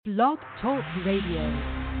Blog Talk Radio.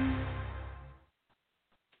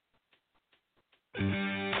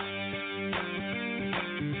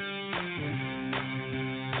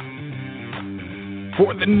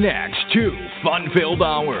 For the next 2 fun-filled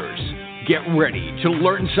hours, get ready to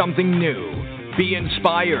learn something new, be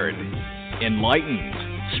inspired, enlightened,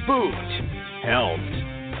 spooked, helped,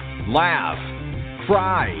 laugh,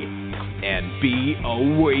 cry, and be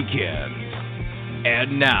awakened.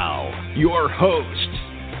 And now, your host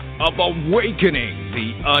of Awakening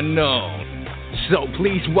the Unknown. So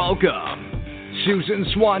please welcome Susan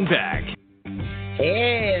Swanbeck.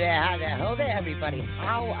 Hey there, hello there, everybody.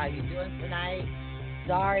 How are you doing tonight?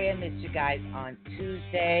 Sorry I missed you guys on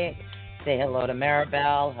Tuesday. Say hello to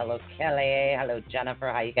Maribel. Hello, Kelly. Hello, Jennifer.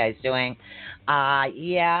 How you guys doing? I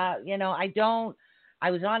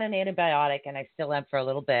was on an antibiotic, and I still am for a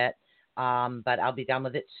little bit, but I'll be done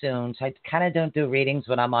with it soon. So I kind of don't do readings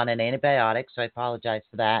when I'm on an antibiotic, so I apologize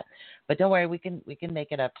for that. But don't worry, we can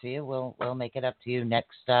make it up to you. We'll make it up to you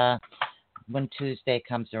next when Tuesday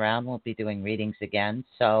comes around. We'll be doing readings again.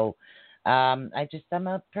 So I'm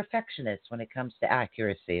a perfectionist when it comes to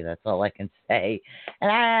accuracy. That's all I can say.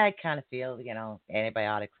 And I kind of feel,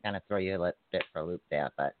 antibiotics kind of throw you a bit for a loop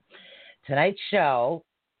there. But tonight's show,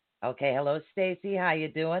 okay, hello, Stacy. How you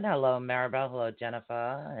doing? Hello, Maribel. Hello,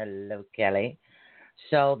 Jennifer. Hello, Kelly.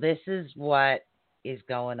 So this is what is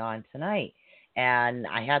going on tonight. And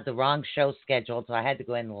I had the wrong show scheduled, so I had to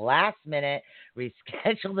go in last minute,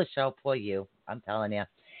 reschedule the show. Poor you, I'm telling you.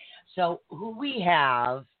 So who we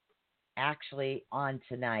have actually on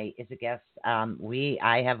tonight is a guest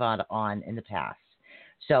I have on in the past.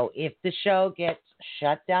 So if the show gets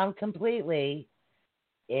shut down completely,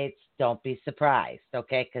 don't be surprised,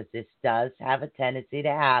 okay? Because this does have a tendency to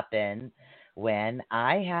happen when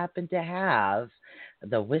I happen to have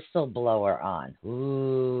the whistleblower on.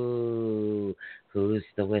 Ooh, who's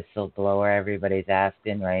the whistleblower? Everybody's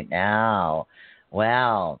asking right now.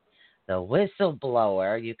 Well, the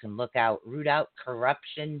whistleblower, you can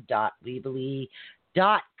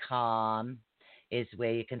rootoutcorruption.weebly.com is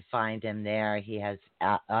where you can find him there. He has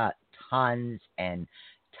tons and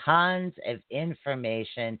tons of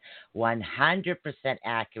information, 100%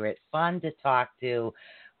 accurate, fun to talk to.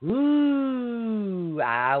 Ooh,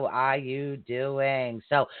 how are you doing?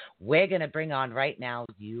 So we're going to bring on right now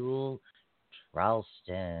Hugh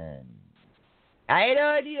Traulsen. How you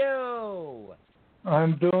doing, you?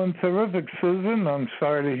 I'm doing terrific, Susan. I'm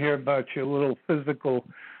sorry to hear about your little physical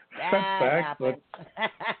setback, but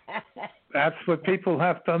that's what people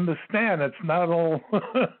have to understand. It's not all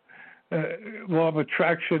law of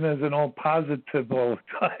attraction isn't all positive all the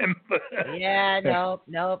time. Yeah,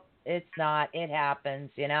 nope. It's not. It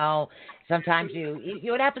happens, Sometimes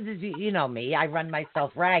what happens is, you know me, I run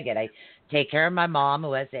myself ragged. I take care of my mom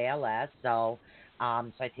who has ALS, so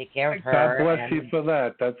I take care of her. God bless you for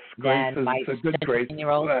that. That's great. My it's a good grace.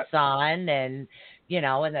 17-year-old son, and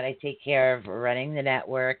and then I take care of running the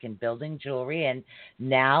network and building jewelry, and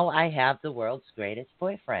now I have the world's greatest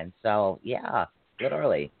boyfriend. So yeah,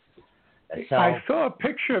 literally. So I saw a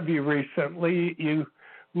picture of you recently. You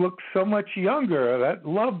look so much younger. That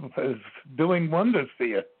love is doing wonders for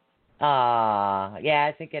you. Yeah,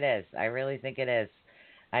 I think it is. I really think it is.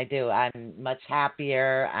 I do. I'm much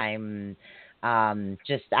happier. I'm I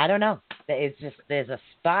don't know. It's just there's a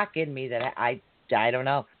spark in me that I don't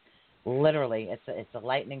know. Literally, it's a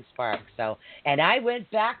lightning spark. So, and I went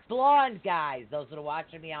back blonde, guys. Those that are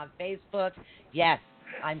watching me on Facebook, yes,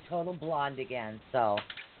 I'm total blonde again. So.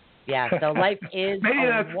 Yeah, so life is maybe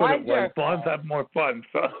that's wonderful. What it was. Blondes have more fun.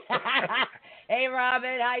 So. Hey,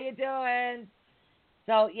 Robin, how you doing?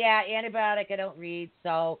 So yeah, antibiotic I don't read.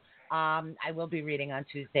 So I will be reading on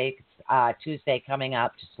Tuesday. Tuesday coming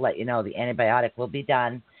up. Just to let you know, the antibiotic will be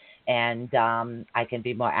done, and I can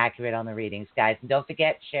be more accurate on the readings, guys. And don't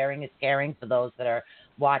forget, sharing is caring. For those that are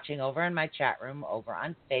watching over in my chat room over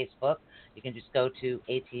on Facebook, you can just go to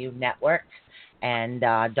ATUnetwork and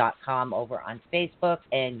 .com over on Facebook,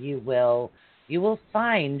 and you will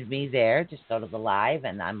find me there. Just go to the live,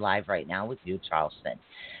 and I'm live right now with Hugh Traulsen.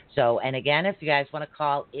 So, and again, if you guys want to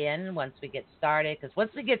call in once we get started, because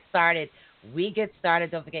once we get started,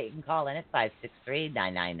 don't forget you can call in at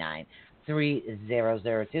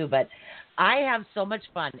 563-999-3002. But I have so much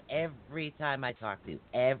fun every time I talk to you,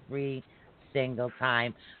 every single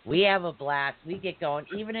time. We have a blast. We get going,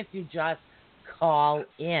 even if you just call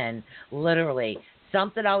in. Literally,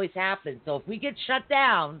 something always happens. So if we get shut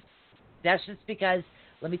down, that's just because,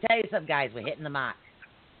 let me tell you something, guys, we're hitting the mark.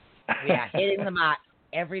 We are hitting the mark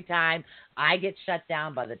every time. I get shut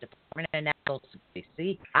down by the Department of National Security.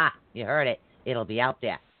 See? You heard it. It'll be out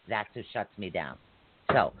there. That's who shuts me down.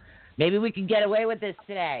 So maybe we can get away with this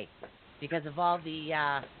today because of all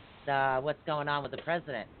the what's going on with the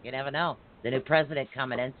president. You never know. The new president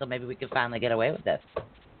coming in, so maybe we can finally get away with this.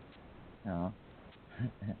 Oh.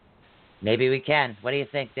 Maybe we can. What do you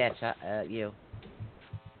think, Ditch? You?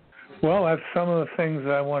 Well, that's some of the things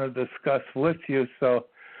I want to discuss with you, so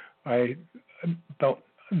I don't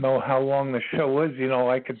know how long the show is. You know,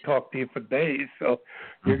 I could talk to you for days, so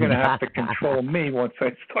you're going to have to control me once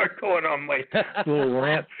I start going on my little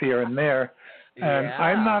rants here and there. And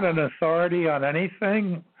I'm not an authority on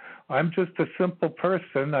anything. I'm just a simple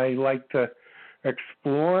person. I like to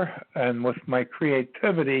explore and with my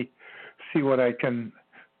creativity see what I can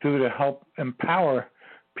do to help empower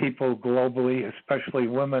people globally, especially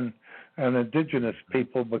women and indigenous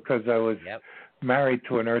people, because I was married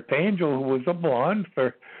to an Earth Angel who was a blonde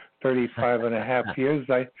for 35 and a half years.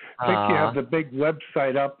 I think you have the big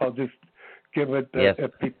website up. I'll just give it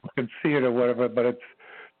if people can see it or whatever, but it's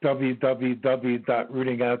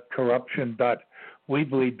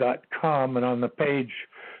www.rootingoutcorruption.weebly.com, and on the page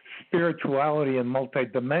Spirituality and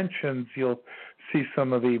Multidimensions, you'll see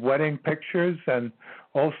some of the wedding pictures, and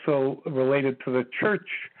also related to the church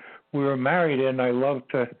we were married in. I love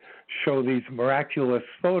to show these miraculous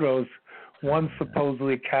photos. One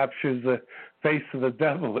supposedly captures the face of the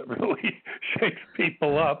devil. It really shakes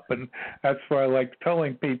people up, and that's why I like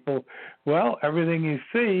telling people, well, everything you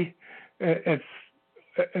see, it's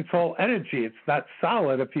all energy. It's not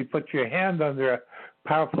solid. If you put your hand under a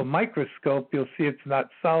powerful microscope, you'll see it's not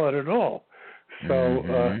solid at all. So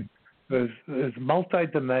there's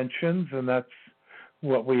multi-dimensions, and that's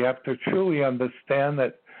what we have to truly understand,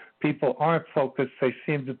 that people aren't focused. They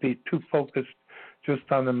seem to be too focused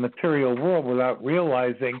just on the material world without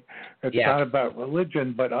realizing it's not about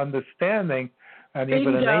religion, but understanding. And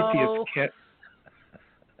even an atheist can't.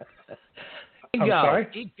 Bingo. I'm sorry?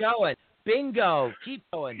 Keep going. Bingo. Keep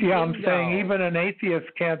going. Yeah, Bingo. I'm saying even an atheist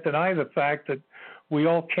can't deny the fact that we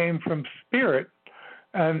all came from spirit,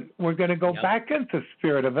 and we're going to go back into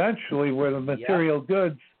spirit eventually, where the material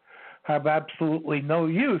goods have absolutely no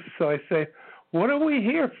use. So I say, what are we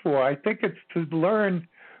here for? I think it's to learn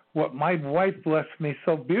what my wife blessed me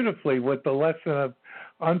so beautifully with, the lesson of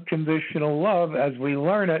unconditional love. As we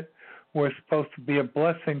learn it, we're supposed to be a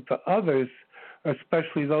blessing to others,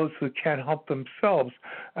 especially those who can't help themselves.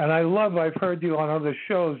 And I've heard you on other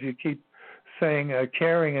shows, you keep saying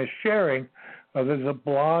caring is sharing. There's a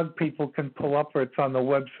blog people can pull up, or it's on the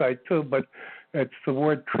website too, but it's the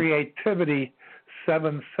word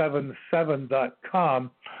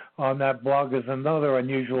creativity777.com. On that blog is another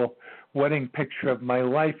unusual wedding picture of my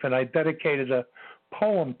life, and I dedicated a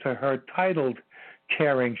poem to her titled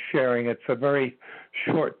Caring, Sharing. It's a very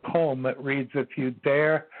short poem that reads, if you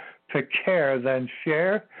dare to care, then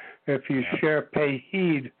share. If you share, pay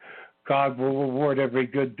heed. God will reward every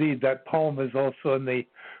good deed. That poem is also in the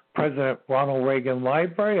President Ronald Reagan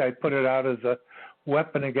Library. I put it out as a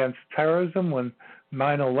weapon against terrorism when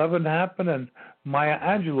 9/11 happened, and Maya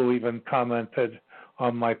Angelou even commented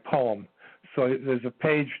on my poem. So there's a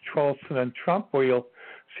page, Traulsen and Trump, where you'll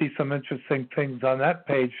see some interesting things on that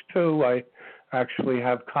page too. I actually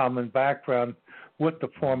have common background with the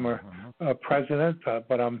former president,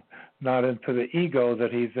 but I'm not into the ego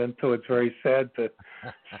that he's into. It's very sad to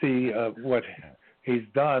see what he's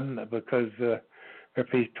done, because if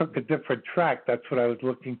he took a different track, that's what I was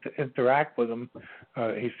looking to interact with him.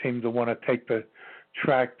 He seemed to want to take the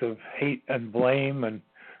track of hate and blame and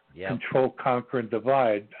control, conquer, and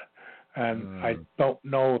divide. And I don't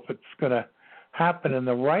know if it's going to happen in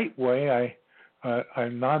the right way.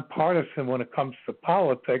 I'm nonpartisan when it comes to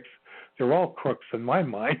politics. They're all crooks in my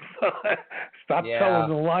mind. Stop telling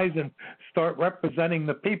the lies and start representing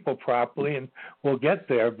the people properly, and we'll get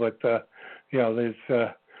there. But there's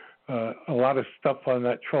a lot of stuff on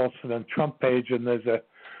that Traulsen and Trump page, and there's a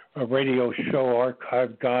radio show,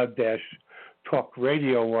 Archive God-Talk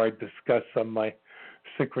Radio, where I discuss some of my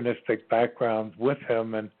synchronistic background with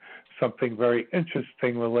him, and something very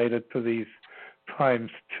interesting related to these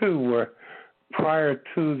times too, where prior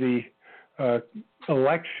to the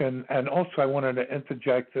election, and also I wanted to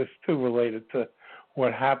interject this too, related to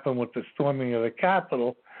what happened with the storming of the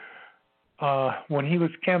Capitol. When he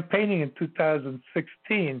was campaigning in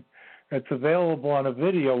 2016, it's available on a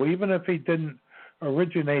video. Even if he didn't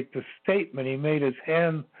originate the statement, he made his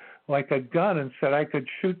hand like a gun and said, I could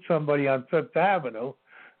shoot somebody on Fifth Avenue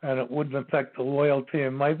and it wouldn't affect the loyalty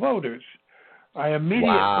of my voters. I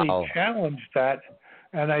immediately challenged that,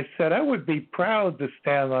 and I said I would be proud to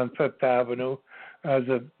stand on Fifth Avenue as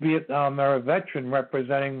a Vietnam era veteran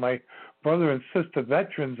representing my brother and sister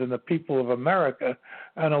veterans and the people of America,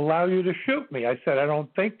 and allow you to shoot me. I said, I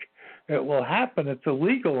don't think it will happen. It's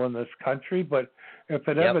illegal in this country, but if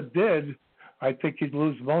it ever did, I think you'd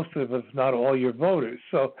lose most of, if not all, your voters.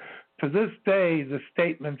 So to this day, the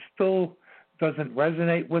statement still doesn't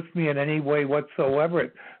resonate with me in any way whatsoever.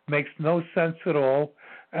 It makes no sense at all.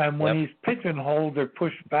 And when he's pigeonholed or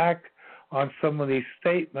pushed back on some of these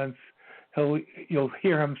statements, you'll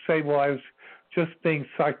hear him say, well, I was just being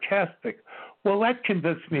sarcastic. Well, that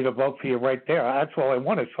convinced me to vote for you right there. That's all I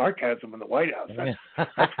want is sarcasm in the White House.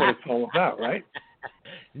 That's what it's all about, right?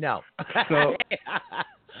 No. So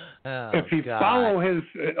if you follow his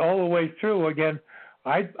all the way through, again,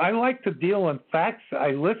 I like to deal in facts.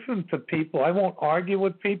 I listen to people. I won't argue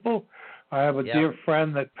with people. I have a dear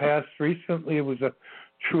friend that passed recently. It was a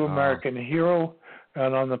true American hero.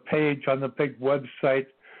 And on the page, on the big website,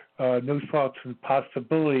 New Thoughts and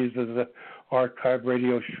Possibilities is an archive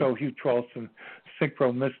radio show, Hugh Traulsen,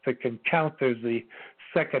 Synchromistic Encounters. The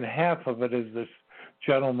second half of it is this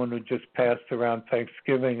gentleman who just passed around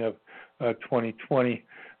Thanksgiving of 2020,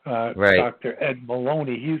 Dr. Ed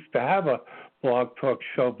Maloney. He used to have a blog talk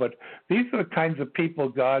show, but these are the kinds of people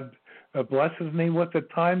God blesses me with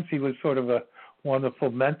at times. He was sort of a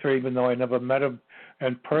wonderful mentor, even though I never met him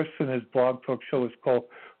in person. His blog talk show is called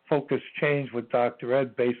Focus Change with Dr.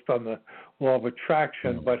 Ed, based on the law of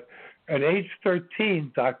attraction. But at age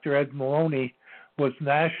 13, Dr. Ed Maloney was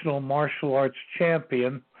national martial arts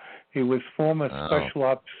champion. He was former special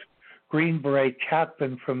ops Green Beret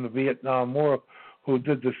captain from the Vietnam War who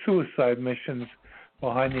did the suicide missions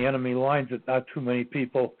behind the enemy lines that not too many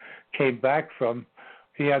people came back from.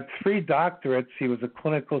 He had 3 doctorates. He was a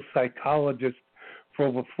clinical psychologist for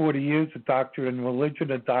over 40 years, a doctorate in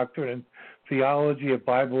religion, a doctorate in theology, a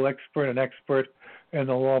Bible expert, an expert in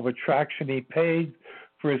the law of attraction. He paid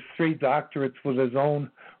for his 3 doctorates with his own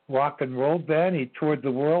rock and roll band. He toured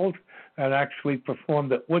the world and actually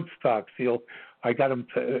performed at Woodstock. I got him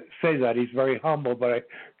to say that. He's very humble, but I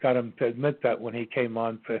got him to admit that when he came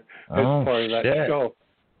on as part of that show.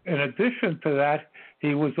 In addition to that,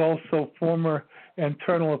 he was also former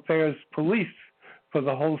internal affairs police for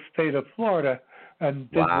the whole state of Florida and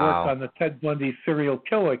did work on the Ted Bundy serial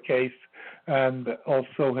killer case. And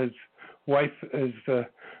also his wife is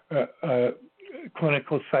a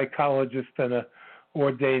clinical psychologist and an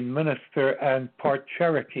ordained minister and part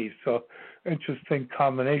Cherokee. So interesting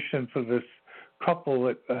combination for this couple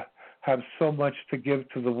that have so much to give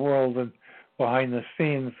to the world, and behind the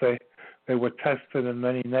scenes they were tested in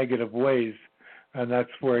many negative ways. And that's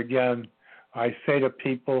where, again, I say to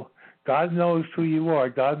people, God knows who you are.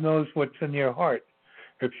 God knows what's in your heart.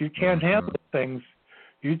 If you can't handle things,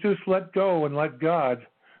 you just let go and let God.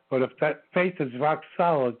 But if that faith is rock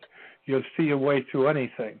solid, you'll see your way through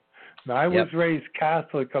anything. Now, I was raised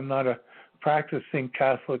Catholic. I'm not a practicing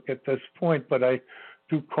Catholic at this point, but I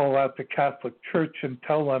do call out the Catholic Church and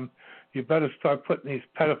tell them, you better start putting these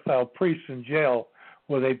pedophile priests in jail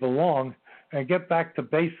where they belong and get back to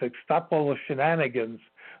basics. Stop all the shenanigans.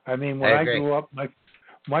 I mean, when I grew up,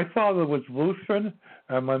 my father was Lutheran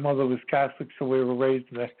and my mother was Catholic, so we were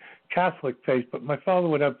raised in the Catholic faith. But my father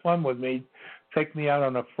would have fun with me, take me out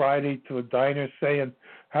on a Friday to a diner, saying,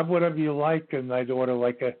 have whatever you like, and I'd order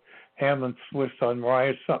like a ham and Swiss on rye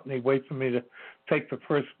or something. He'd wait for me to take the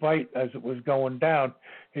first bite as it was going down.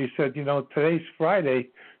 He said, today's Friday.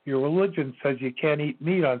 Your religion says you can't eat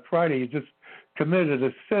meat on Friday. You just committed a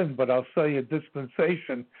sin, but I'll sell you a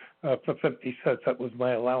dispensation for 50 cents. That was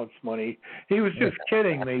my allowance money. He was just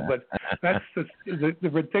kidding me, but that's the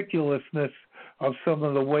ridiculousness of some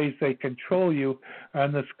of the ways they control you.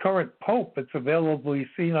 And this current Pope, it's availably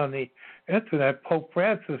seen on the Internet, Pope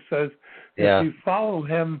Francis says, if you follow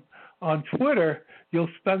him on Twitter, you'll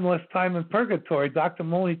spend less time in purgatory. Dr.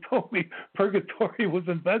 Maloney told me purgatory was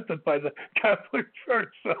invented by the Catholic Church.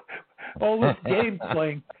 So all this game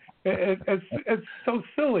playing, it's so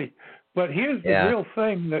silly. But here's the real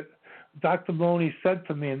thing that Dr. Maloney said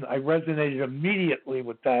to me, and I resonated immediately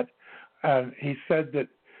with that. And he said that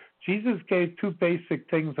Jesus gave 2 basic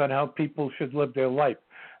things on how people should live their life.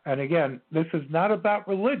 And again, this is not about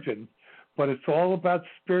religion, but it's all about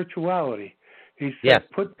spirituality. He said,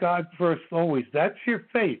 put God first always. That's your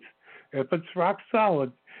faith. If it's rock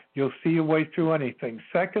solid, you'll see your way through anything.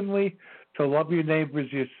 Secondly, to love your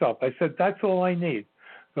neighbors yourself. I said, that's all I need.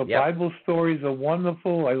 The Bible stories are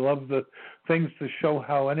wonderful. I love the things to show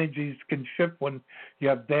how energies can shift when you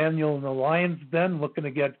have Daniel in the lion's den looking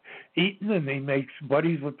to get eaten, and he makes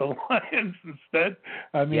buddies with the lions instead.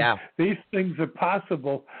 I mean, these things are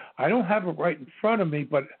possible. I don't have it right in front of me,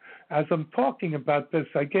 but as I'm talking about this,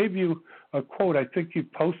 I gave you a quote. I think you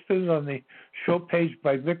posted on the show page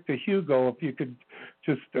by Victor Hugo. If you could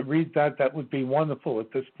just read that, that would be wonderful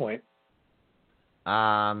at this point.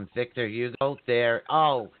 Victor Hugo, there.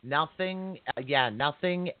 Oh, nothing.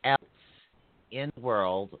 Nothing else in the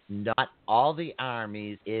world. Not all the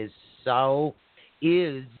armies is so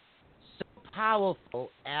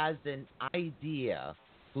powerful as an idea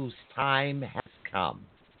whose time has come.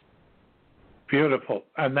 Beautiful,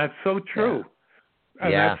 and that's so true. Yeah.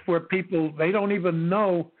 And that's where people, they don't even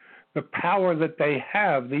know the power that they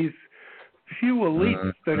have. These few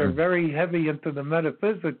elites that are very heavy into the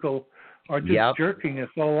metaphysical are just jerking us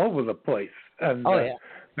all over the place. And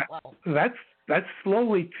that's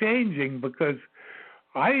slowly changing, because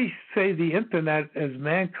I say the internet is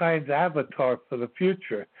mankind's avatar for the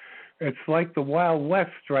future. It's like the Wild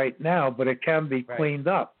West right now, but it can be cleaned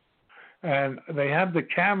up. And they have the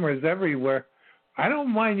cameras everywhere. I don't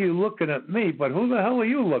mind you looking at me, but who the hell are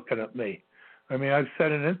you looking at me? I mean, I've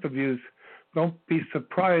said in interviews, don't be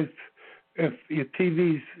surprised if your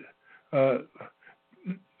TV's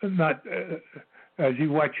not, as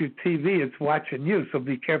you watch your TV, it's watching you, so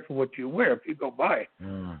be careful what you wear if you go by.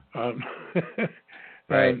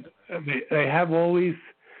 And they have all these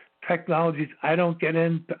technologies. I don't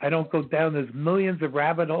go down. There's millions of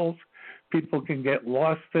rabbit holes people can get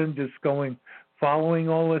lost in just following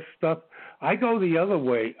all this stuff. I go the other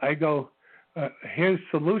way. I go, here's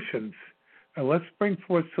solutions. And let's bring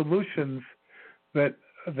forth solutions that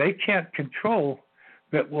they can't control,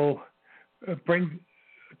 that will bring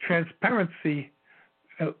transparency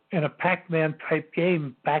in a Pac-Man type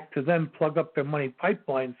game back to them, plug up their money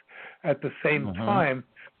pipelines at the same time,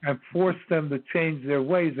 and force them to change their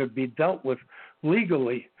ways or be dealt with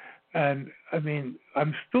legally. And I mean,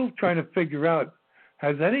 I'm still trying to figure out,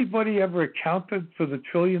 has anybody ever accounted for the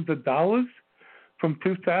trillions of dollars from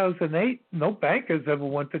 2008? No bankers ever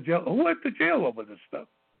went to jail. Who went to jail over this stuff?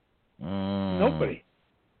 Nobody.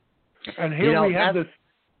 And here we have this.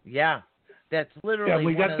 Yeah, that's literally. Yeah,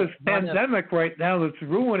 we got this pandemic right now that's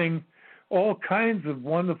ruining all kinds of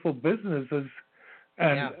wonderful businesses,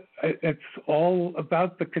 and it's all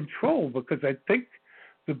about the control, because I think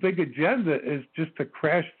the big agenda is just to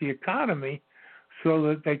crash the economy so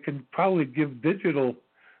that they can probably give digital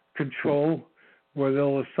control where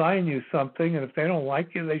they'll assign you something, and if they don't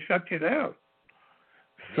like you, they shut you down.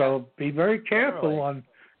 So be very careful on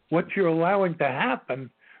what you're allowing to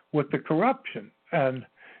happen with the corruption. And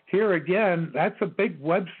here again, that's a big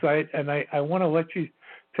website, and I want to let you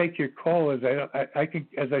take your call. As I can,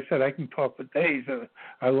 as I said, I can talk for days, and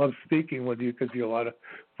I love speaking with you because you're a lot of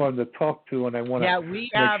fun to talk to, and I want to. Yeah, we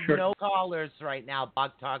have no callers right now.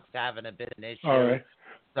 Blog Talk's having a bit of an issue. All right.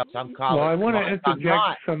 So some callers. Well, I want to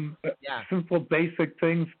interject some simple, basic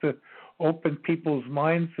things to open people's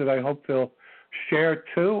minds that I hope they'll share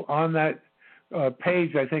too. On that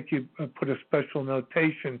page, I think you put a special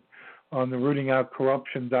notation on the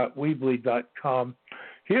rootingoutcorruption.weebly.com.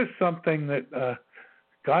 Here's something that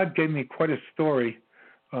God gave me quite a story.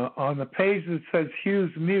 On the page that says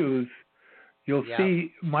Hugh's Muse, you'll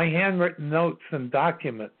see my handwritten notes and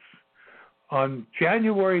documents. On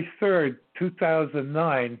January 3rd,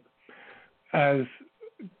 2009, as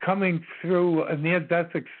coming through a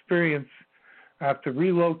near-death experience after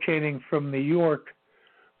relocating from New York,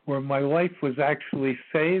 where my life was actually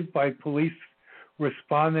saved by police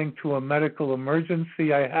responding to a medical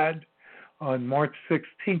emergency I had on March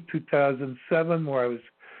 16, 2007, where I was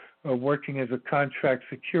working as a contract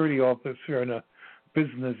security officer in a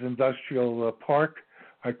business industrial park.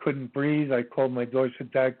 I couldn't breathe. I called my daughter,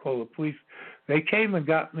 said, Dad, call the police. They came and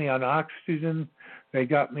got me on oxygen. They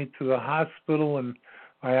got me to the hospital, and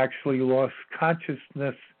I actually lost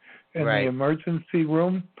consciousness in the emergency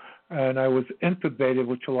room. And I was intubated,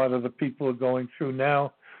 which a lot of the people are going through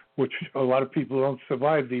now, which a lot of people don't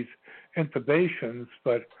survive these intubations.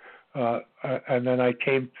 But and then I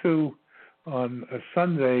came to on a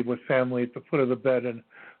Sunday with family at the foot of the bed in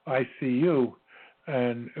ICU,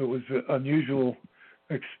 and it was an unusual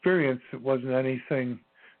experience. It wasn't anything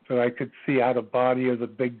that I could see out of body or the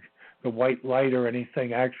white light or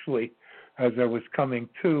anything. Actually, as I was coming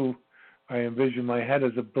to, I envisioned my head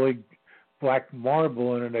as a big black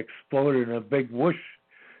marble, and it exploded in a big whoosh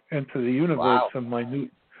into the universe, and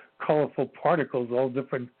minute colorful particles, all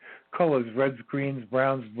different colors, reds, greens,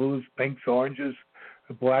 browns, blues, pinks, oranges,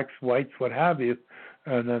 blacks, whites, what have you.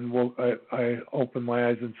 And then I opened my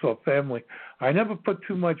eyes and saw family. I never put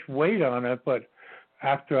too much weight on it, but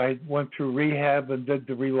after I went through rehab and did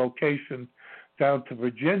the relocation down to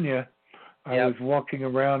Virginia, I was walking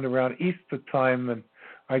around Easter time, and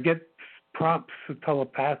I get prompts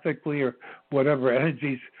telepathically or whatever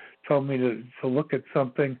energies told me to look at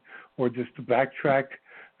something or just to backtrack.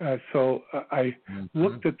 So I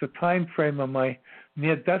looked at the time frame of my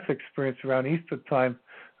near-death experience around Easter time.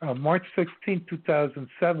 March 16,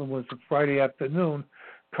 2007 was a Friday afternoon.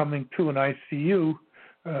 Coming to an ICU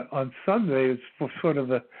on Sunday is for sort of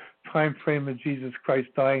the time frame of Jesus Christ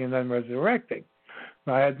dying and then resurrecting.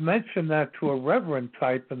 Now, I had mentioned that to a reverend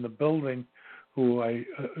type in the building who I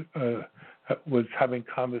was having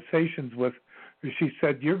conversations with. She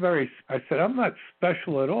said, I said, I'm not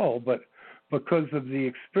special at all, but because of the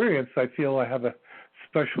experience, I feel I have a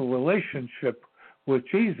special relationship with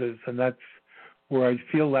Jesus, and that's where I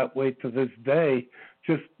feel that way to this day.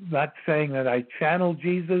 Just not saying that I channel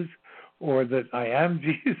Jesus or that I am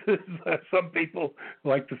Jesus, as some people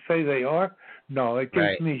like to say they are. No, it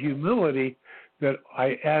gives me humility that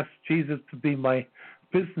I ask Jesus to be my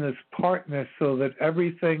business partner so that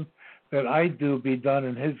everything that I do be done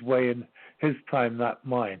in his way and his time, not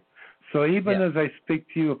mine. So even as I speak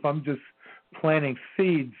to you, if I'm just planting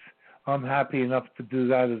seeds, I'm happy enough to do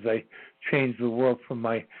that as I change the world from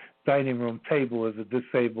my dining room table as a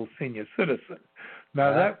disabled senior citizen.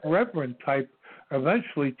 Now, that reverend type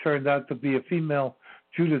eventually turned out to be a female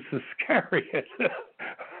Judas Iscariot.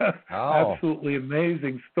 Absolutely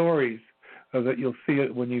amazing stories that you'll see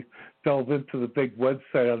it when you delve into the big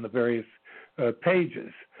website on the various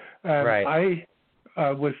pages. And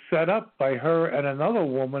I was set up by her and another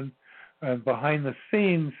woman, and behind the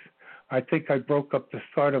scenes, I think I broke up the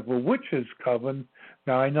start of a witch's coven.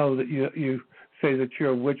 Now, I know that you say that you're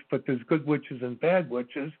a witch, but there's good witches and bad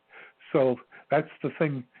witches. So that's the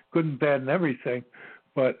thing, good and bad and everything.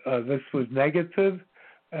 But this was negative,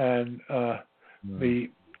 and the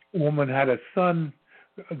woman had a son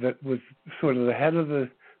that was sort of the head of the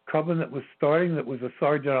coven that was starting, that was a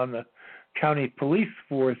sergeant on the county police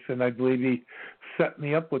force, and I believe he set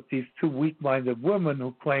me up with these two weak-minded women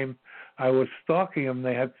who claimed I was stalking them.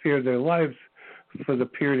 They had feared their lives for the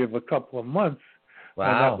period of a couple of months. Wow.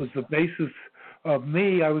 And that was the basis of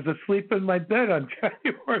me. I was asleep in my bed on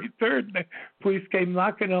January 3rd, and the police came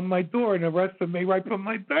knocking on my door and arrested me right from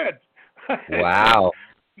my bed. Wow.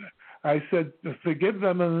 I said, forgive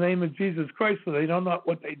them in the name of Jesus Christ, so they don't know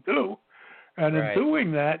what they do. And in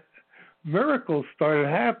doing that, miracles started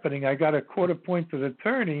happening. I got a court-appointed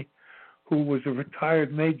attorney who was a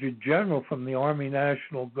retired major general from the Army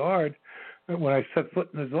National Guard. And when I set foot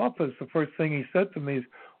in his office, the first thing he said to me is,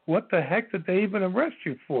 what the heck did they even arrest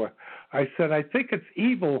you for? I said, I think it's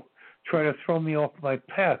evil trying to throw me off my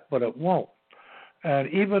path, but it won't. And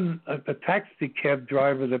even a taxi cab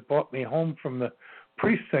driver that brought me home from the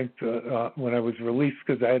precinct when I was released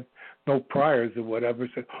because I had no priors or whatever,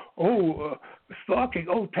 said, stalking,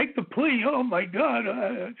 take the plea, oh my God.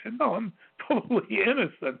 I said, no, I'm totally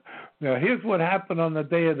innocent. Now, here's what happened on the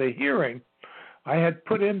day of the hearing. I had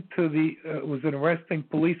put into it was an arresting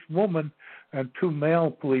police woman and two male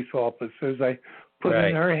police officers. I put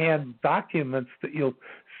in her hand documents that you'll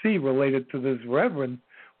see related to this reverend,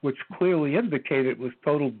 which clearly indicated it was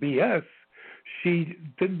total BS. She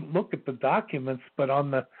didn't look at the documents, but on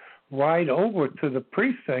the ride over to the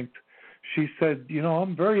precinct, she said,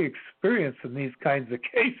 I'm very experienced in these kinds of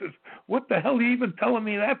cases. What the hell are you even telling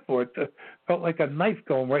me that for? It felt like a knife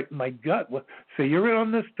going right in my gut. So you're in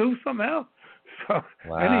on this too somehow? So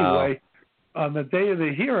anyway, on the day of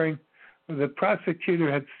the hearing, the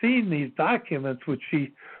prosecutor had seen these documents, which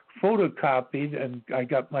she photocopied, and I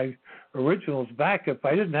got my originals back. If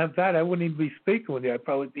I didn't have that, I wouldn't even be speaking with you. I'd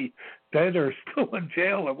probably be dead or still in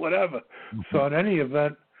jail or whatever. Mm-hmm. So in any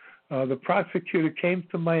event, the prosecutor came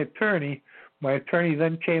to my attorney. My attorney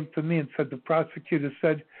then came to me and said the prosecutor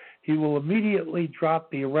said he will immediately drop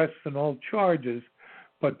the arrest and all charges,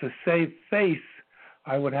 but to save face,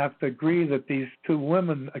 I would have to agree that these two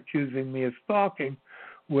women accusing me of stalking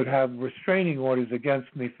would have restraining orders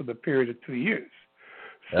against me for the period of 2 years.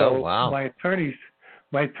 So my attorney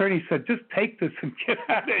said, just take this and get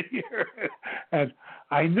out of here. And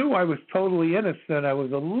I knew I was totally innocent. I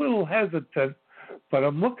was a little hesitant, but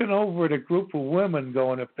I'm looking over at a group of women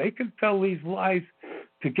going, if they can tell these lies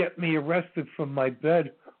to get me arrested from my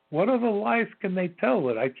bed, what other lies can they tell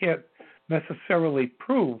that I can't necessarily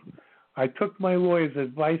prove? I took my lawyer's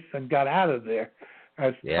advice and got out of there.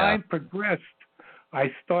 As time progressed, I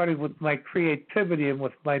started with my creativity and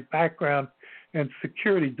with my background in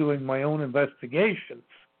security doing my own investigations.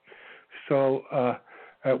 So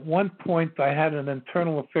at one point, I had an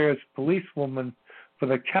internal affairs policewoman for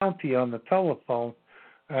the county on the telephone,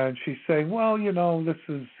 and she's saying, well, this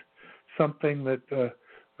is something that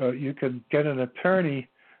you can get an attorney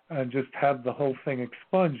and just have the whole thing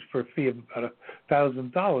expunged for a fee of about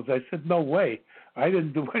 $1,000. I said, no way. I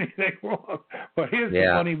didn't do anything wrong. But here's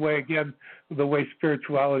the funny way, again, the way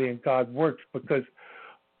spirituality and God works, because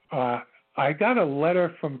I got a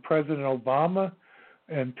letter from President Obama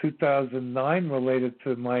in 2009 related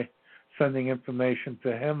to my sending information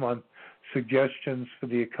to him on suggestions for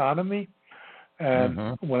the economy.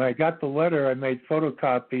 And when I got the letter, I made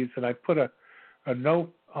photocopies and I put a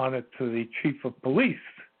note on it to the chief of police.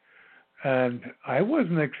 And I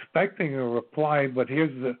wasn't expecting a reply, but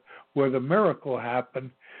here's where the miracle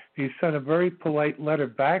happened. He sent a very polite letter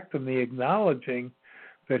back to me acknowledging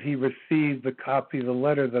that he received a copy of the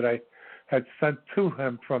letter that I had sent to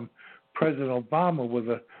him from President Obama with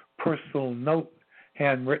a personal note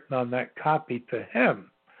handwritten on that copy to him.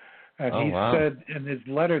 And he said in his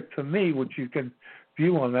letter to me, which you can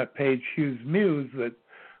view on that page, Hugh's Muse, that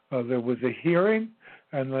there was a hearing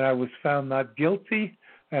and that I was found not guilty,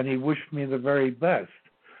 and he wished me the very best.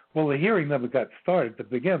 Well, the hearing never got started to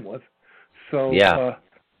begin with. So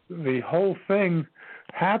the whole thing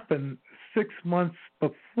happened 6 months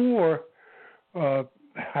before, I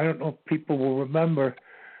don't know if people will remember,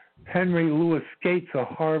 Henry Louis Gates, a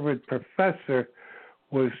Harvard professor,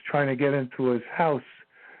 was trying to get into his house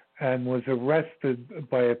and was arrested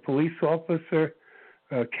by a police officer,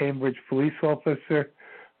 a Cambridge police officer,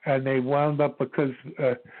 and they wound up, because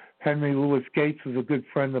Henry Louis Gates was a good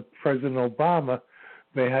friend of President Obama,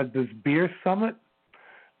 they had this beer summit,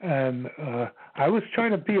 and I was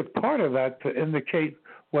trying to be a part of that to indicate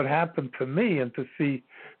what happened to me and to see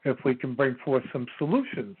if we can bring forth some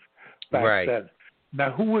solutions back then.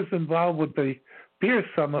 Now, who was involved with the beer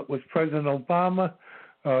summit was President Obama,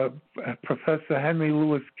 Professor Henry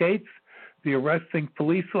Louis Gates, the arresting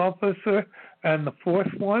police officer, and the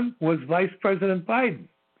fourth one was Vice President Biden.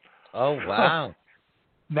 Oh, wow.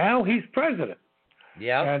 Now he's president.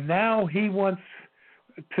 Yeah. And now he wants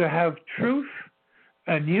to have truth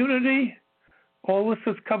and unity. All this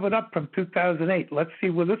is covered up from 2008. Let's see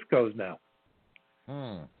where this goes now.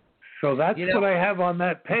 So that's what I have on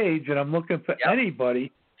that page, and I'm looking for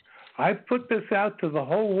anybody. I've put this out to the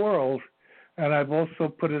whole world, and I've also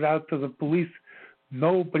put it out to the police.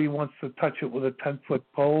 Nobody wants to touch it with a 10-foot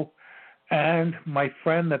pole. And my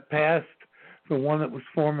friend that passed, the one that was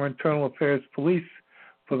former Internal Affairs Police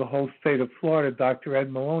for the whole state of Florida, Dr.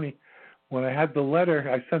 Ed Maloney, when I had the letter,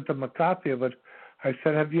 I sent him a copy of it. I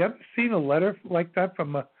said, have you ever seen a letter like that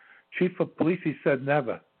from a chief of police? He said,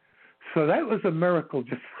 never. So that was a miracle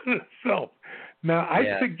just in itself. Now,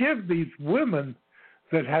 I forgive these women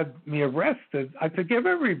that had me arrested. I forgive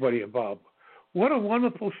everybody involved. What a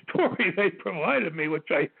wonderful story they provided me, which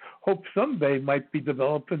I hope someday might be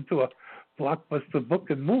developed into a blockbuster book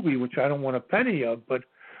and movie, which I don't want a penny of. But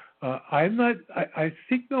I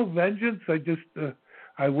seek no vengeance.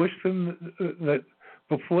 I wish them that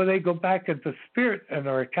before they go back into spirit and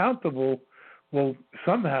are accountable, will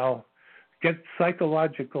somehow get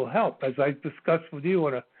psychological help. As I discussed with you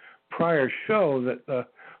on a prior show, that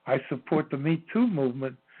I support the Me Too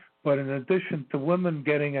movement, but in addition to women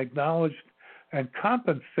getting acknowledged and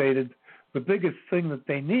compensated, the biggest thing that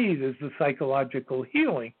they need is the psychological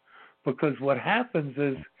healing, because what happens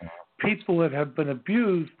is people that have been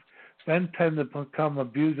abused then tend to become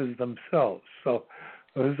abusers themselves. So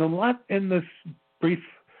there's a lot in this brief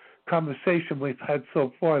conversation we've had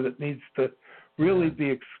so far that needs to really be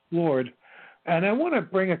explored. And I want to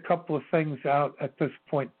bring a couple of things out at this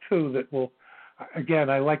point, too, that will, again,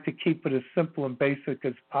 I like to keep it as simple and basic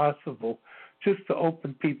as possible, just to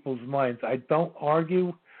open people's minds. I don't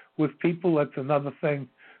argue with people. That's another thing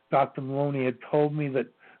Dr. Maloney had told me, that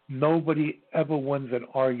nobody ever wins an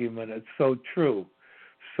argument. It's so true.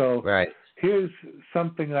 So here's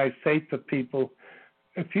something I say to people.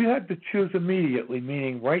 If you had to choose immediately,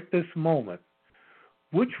 meaning right this moment,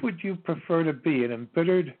 which would you prefer to be, an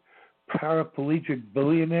embittered paraplegic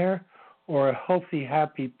billionaire or a healthy,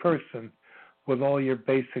 happy person with all your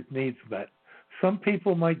basic needs met? Some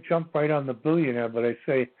people might jump right on the billionaire, but I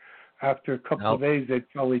say after a couple of days, they'd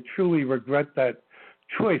probably truly regret that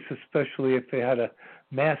choice, especially if they had a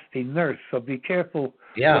nasty nurse. So be careful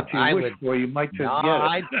what you wish for. You might just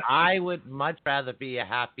get it. I would much rather be a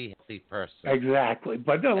happy, healthy person. Exactly.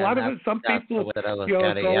 But a lot of it, some people, it's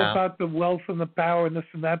all about the wealth and the power and this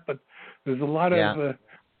and that, but there's a lot of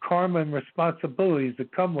karma and responsibilities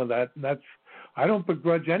that come with that. And I don't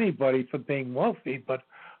begrudge anybody for being wealthy, but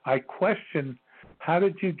I question, how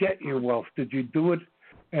did you get your wealth? Did you do it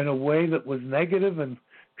in a way that was negative and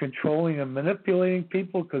controlling and manipulating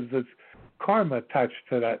people? Because there's karma attached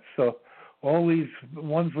to that. So all these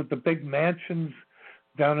ones with the big mansions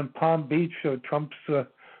down in Palm Beach, Trump's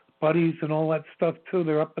buddies and all that stuff too,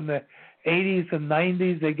 they're up in the 80s and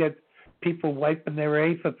 90s. They get people wiping their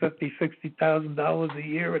A for $50,000, $60,000 a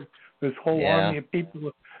year, and this whole army of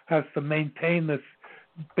people has to maintain this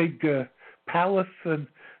big palace, and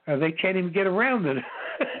they can't even get around it.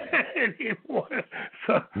 anymore.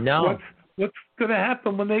 So no. what's going to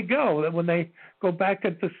happen when they go? When they go back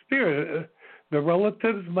at the spirit, the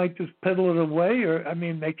relatives might just piddle it away, or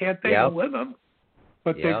they can't take it with them,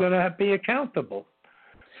 but they're going to be accountable.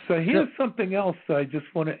 So here's something else I just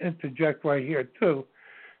want to interject right here too,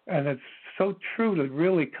 and it's so true to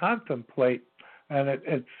really contemplate, and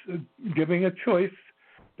it's giving a choice,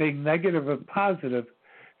 being negative or positive.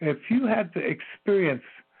 If you had to experience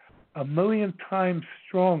 1,000,000 times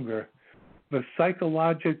stronger the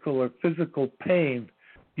psychological or physical pain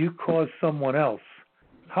you cause someone else,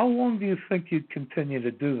 how long do you think you'd continue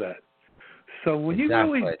to do that? So when you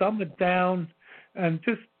really dumb it down and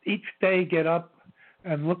just each day get up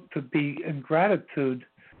and look to be in gratitude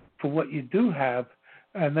for what you do have,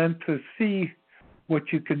 and then to see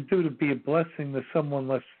what you can do to be a blessing to someone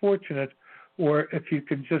less fortunate, or if you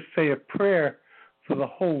can just say a prayer for the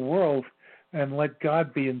whole world and let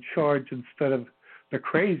God be in charge instead of the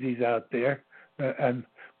crazies out there, and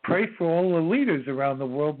pray for all the leaders around the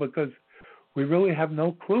world, because we really have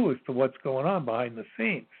no clue as to what's going on behind the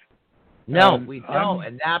scenes. No, we don't,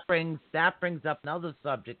 and that brings up another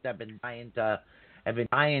subject I've been trying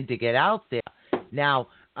to get out there. Now,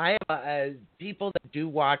 I have people that do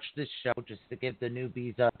watch this show, just to give the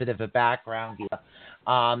newbies a bit of a background here.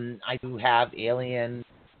 I do have alien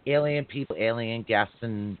people, alien guests,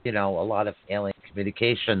 and a lot of alien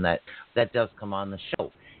communication that does come on the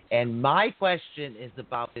show. And my question is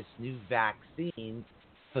about this new vaccine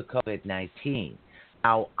for COVID-19.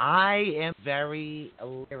 Now, I am very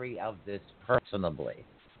leery of this personally.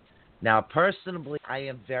 I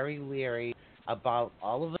am very leery about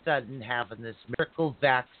all of a sudden having this miracle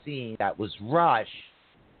vaccine that was rushed,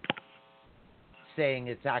 saying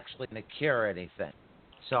it's actually going to cure anything.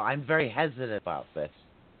 So I'm very hesitant about this.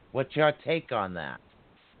 What's your take on that?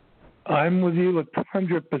 I'm with you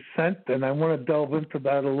 100%, and I want to delve into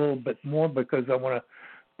that a little bit more, because I want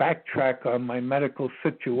to backtrack on my medical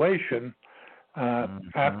situation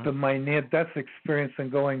after my near-death experience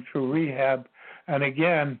and going through rehab. And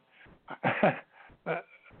again, I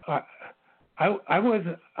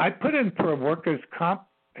put in for a workers' comp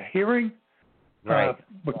hearing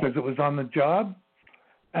because it was on the job,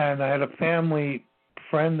 and I had a family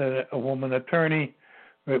friend, a woman attorney,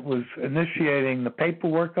 that was initiating the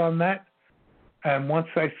paperwork on that. And once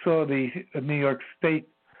I saw the New York State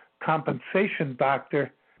compensation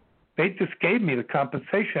doctor, they just gave me the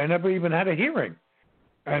compensation. I never even had a hearing.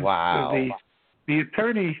 And the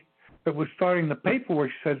attorney that was starting the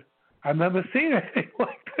paperwork said, "I've never seen anything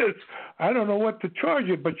like this. I don't know what to charge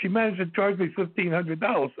you," but she managed to charge me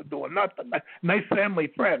 $1,500 for doing nothing. Nice family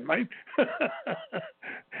friend, right?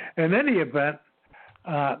 In any event,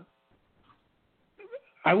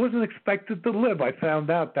 I wasn't expected to live. I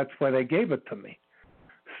found out that's why they gave it to me.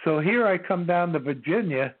 So here I come down to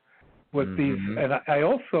Virginia with these, and I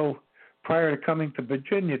also, prior to coming to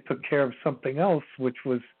Virginia, took care of something else, which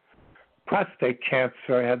was prostate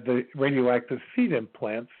cancer. I had the radioactive seed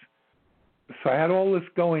implants. So I had all this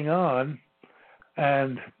going on,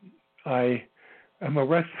 and I am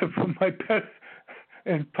arrested from my bed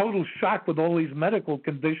in total shock with all these medical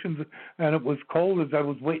conditions, and it was cold as I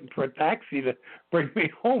was waiting for a taxi to bring me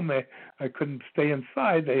home. I couldn't stay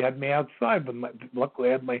inside. They had me outside, but luckily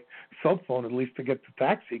I had my cell phone at least to get the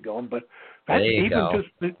taxi going. But that's just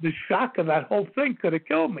the shock of that whole thing could have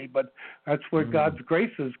killed me, but that's where God's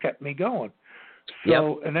graces kept me going.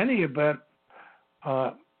 So in any event,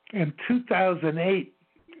 in 2008,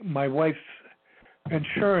 my wife's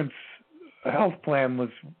insurance health plan was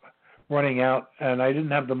running out, and I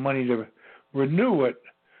didn't have the money to renew it,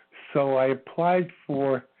 so I applied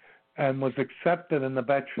for and was accepted in the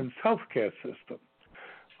Veterans Healthcare System.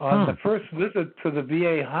 On the first visit to the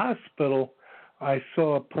VA hospital, I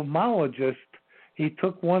saw a pulmonologist. He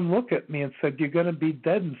took one look at me and said, "You're going to be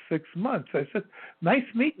dead in 6 months." I said, "Nice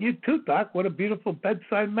meeting you too, Doc. What a beautiful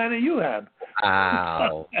bedside manner you have."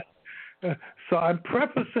 Wow. So I'm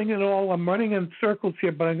prefacing it all. I'm running in circles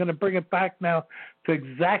here, but I'm going to bring it back now to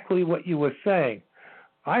exactly what you were saying.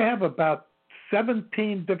 I have about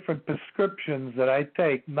 17 different prescriptions that I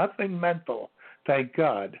take, nothing mental, thank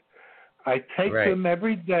God. I take them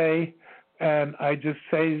every day, and I just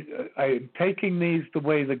say I'm taking these the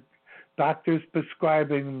way the doctor's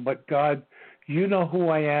prescribing them, but God, you know who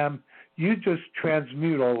I am. You just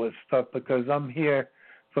transmute all this stuff, because I'm here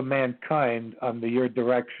for mankind under your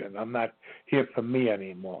direction. I'm not here for me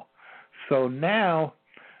anymore. So now,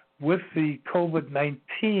 with the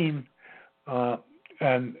COVID-19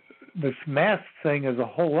 and this mask thing is a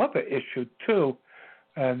whole other issue too,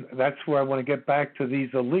 and that's where I want to get back to these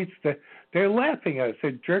elites. They're laughing at us.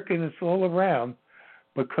 They're jerking us all around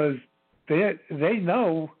because they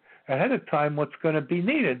know ahead of time what's going to be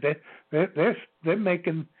needed. They're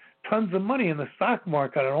making tons of money in the stock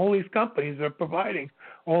market, and all these companies are providing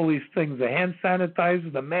all these things, the hand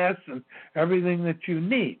sanitizer, the masks, and everything that you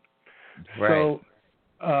need. Right.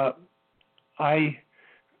 So I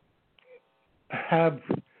have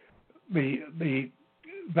the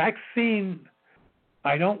vaccine.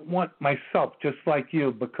 I don't want myself, just like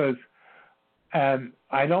you, because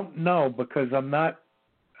I don't know, because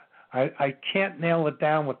I can't nail it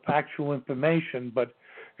down with factual information, but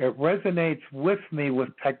it resonates with me with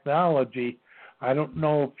technology. I don't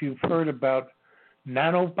know if you've heard about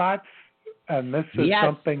nanobots, and this is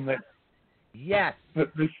something that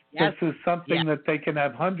this is something that they can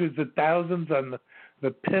have hundreds of thousands on the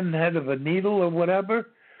pinhead of a needle or whatever.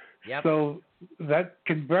 Yep. So that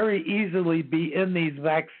can very easily be in these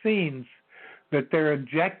vaccines that they're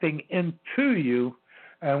injecting into you,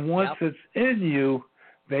 and once it's in you,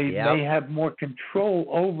 they may have more control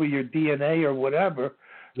over your DNA or whatever.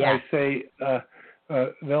 I say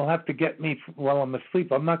they'll have to get me while I'm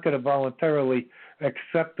asleep. I'm not going to voluntarily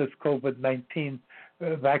accept this COVID-19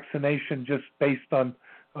 vaccination just based on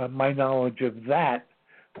my knowledge of that,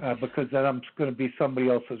 because then I'm going to be somebody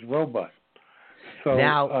else's robot. So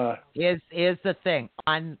now, is the thing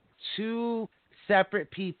on two separate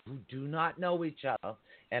people who do not know each other,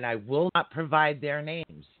 and I will not provide their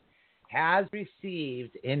names, has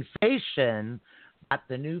received information that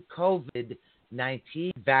the new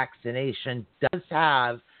COVID-19 vaccination does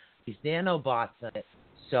have these nanobots in it,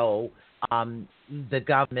 so the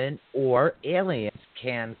government or aliens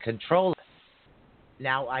can control it.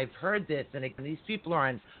 Now, I've heard this, and again, these people are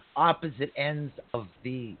on opposite ends of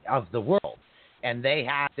the world, and they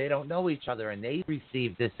don't know each other, and they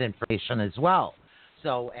receive this information as well.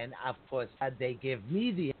 So, and of course, they give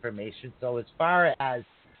me the information. So, as far as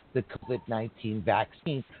the COVID-19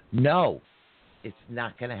 vaccine, no, it's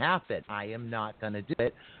not going to happen. I am not going to do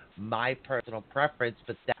it. My personal preference,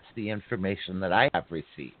 but that's the information that I have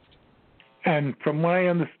received. And from what I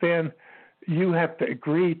understand, you have to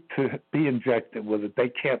agree to be injected with it. They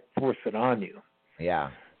can't force it on you. Yeah.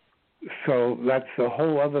 So that's a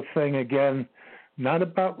whole other thing again, not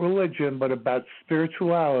about religion, but about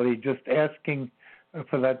spirituality, just asking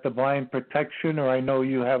for that divine protection. Or I know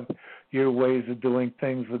you have your ways of doing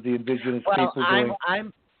things with the indigenous people.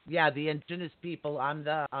 I'm the indigenous people. I'm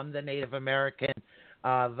the Native American.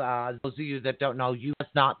 Those of you that don't know, you have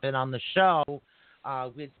not been on the show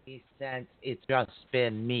with me since it's just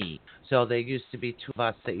been me. So there used to be two of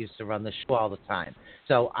us that used to run the show all the time.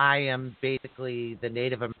 So I am basically the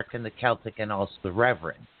Native American, the Celtic, and also the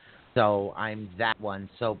Reverend. So I'm that one.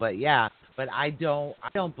 So, but I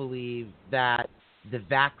don't believe that the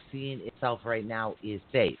vaccine itself right now is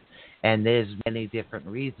safe. And there's many different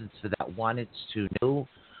reasons for that. One, it's too new.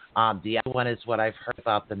 The other one is what I've heard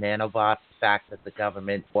about the nanobots, the fact that the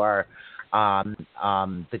government or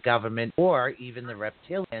even the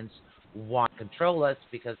reptilians want to control us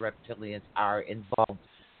because reptilians are involved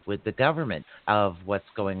with the government of what's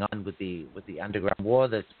going on with the underground war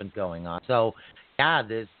that's been going on. So,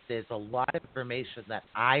 there's a lot of information that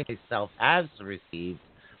I myself have received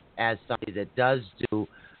as somebody that does do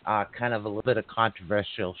kind of a little bit of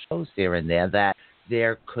controversial shows here and there, that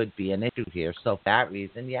there could be an issue here. So for that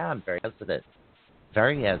reason, I'm very hesitant.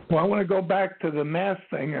 Very hesitant. Well, I want to go back to the mask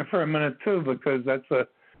thing for a minute, too, because that's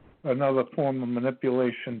another form of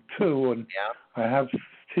manipulation, too. And I have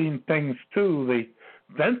seen things, too. The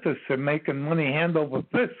dentists are making money hand over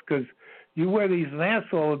fist because you wear these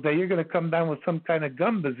masks all the day, you're going to come down with some kind of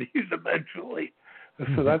gum disease eventually.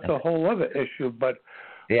 So that's a whole other issue. But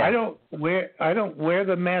I don't wear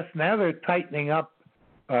the mask now. They're tightening up.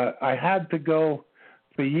 I had to go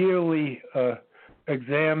for yearly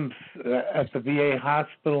exams at the VA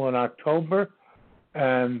hospital in October,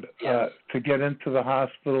 and to get into the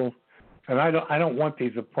hospital. And I don't want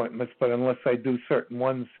these appointments, but unless I do certain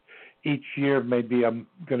ones each year, maybe I'm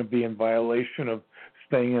going to be in violation of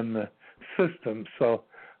staying in the system. So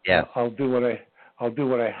I'll do what I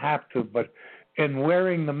have to. But in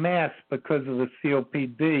wearing the mask because of the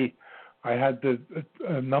COPD, I had to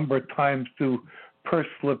a number of times do pursed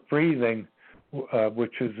lip breathing,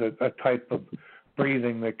 which is a type of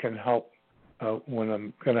breathing that can help when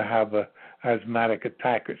I'm going to have a asthmatic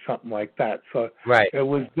attack or something like that. So it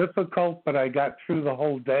was difficult, but I got through the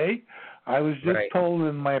whole day. I was just told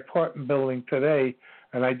in my apartment building today,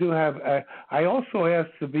 and I do have. I also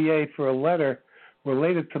asked the VA for a letter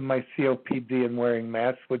related to my COPD and wearing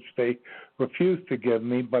masks, which they refused to give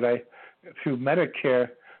me. But I, through Medicare,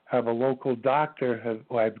 have a local doctor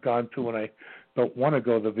who I've gone to when I don't want to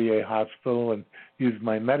go to the VA hospital and use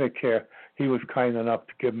my Medicare. He was kind enough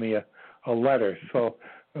to give me a letter. So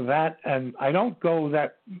that, and I don't go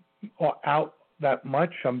that out that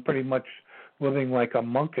much. I'm pretty much living like a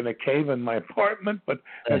monk in a cave in my apartment, but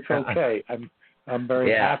it's okay. I'm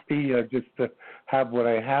very happy just to have what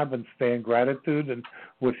I have and stay in gratitude and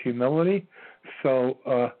with humility. So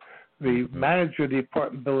the manager of the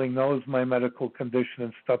apartment building knows my medical condition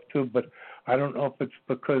and stuff too, but I don't know if it's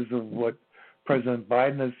because of what President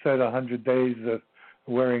Biden has said, 100 days of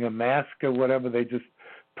wearing a mask or whatever. They just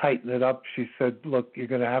tighten it up. She said, look, you're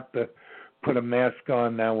going to have to put a mask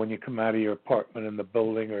on now when you come out of your apartment in the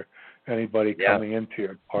building or anybody coming into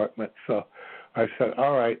your apartment. So I said,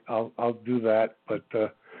 all right, I'll do that, but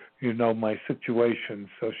you know my situation.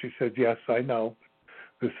 So she said, yes, I know.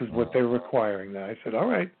 This is what they're requiring now. I said, all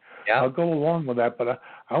right, I'll go along with that. But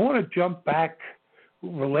I want to jump back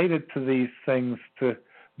related to these things to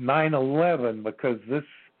 9/11 because this,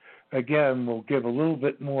 again, will give a little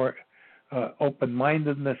bit more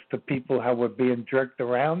open-mindedness to people how we're being jerked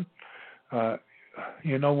around.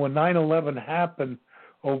 You know, when 9/11 happened,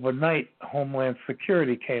 overnight, Homeland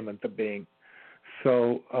Security came into being.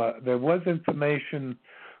 So there was information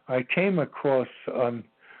I came across on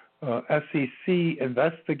SEC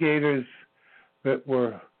investigators that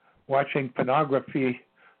were watching pornography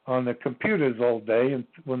on the computers all day, and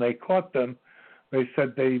when they caught them, they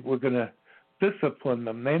said they were going to discipline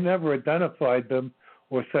them. They never identified them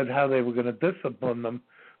or said how they were going to discipline them.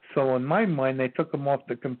 So in my mind, they took them off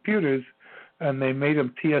the computers and they made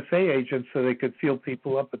them TSA agents so they could feel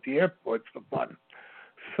people up at the airports for fun.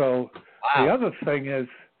 So the other thing is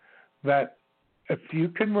that if you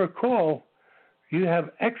can recall, you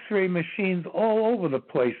have X-ray machines all over the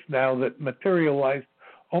place now that materialized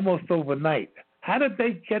almost overnight. How did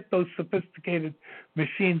they get those sophisticated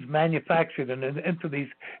machines manufactured and into these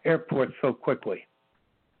airports so quickly?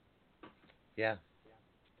 Yeah.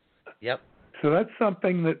 Yep. So that's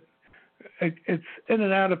something that it's in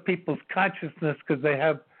and out of people's consciousness because they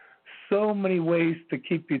have so many ways to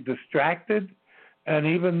keep you distracted. And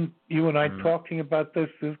even you and I talking about this,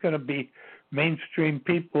 there's going to be mainstream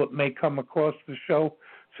people that may come across the show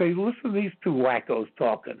say, listen to these two wackos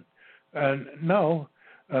talking. And no,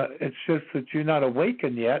 it's just that you're not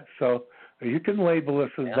awakened yet. So you can label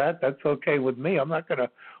us as that. That's okay with me. I'm not going to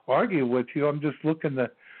argue with you. I'm just looking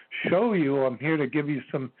to show you. I'm here to give you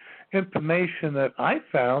some information that I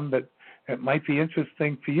found that it might be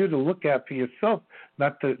interesting for you to look at for yourself,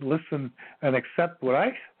 not to listen and accept what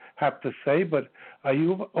I have to say, but are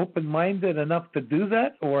you open-minded enough to do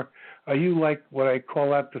that, or are you like what I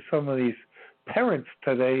call out to some of these parents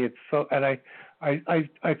today? It's so, and I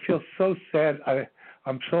feel so sad.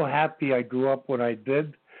 I'm so happy I grew up when I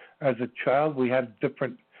did. As a child, we had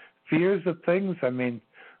different fears of things. I mean,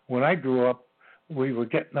 when I grew up, we were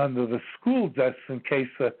getting under the school desks in case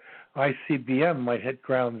the ICBM might hit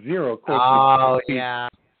ground zero. Of course,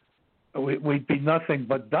 we'd be nothing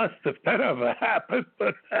but dust if that ever happened.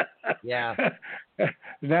 But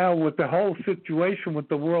now with the whole situation with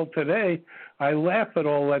the world today, I laugh at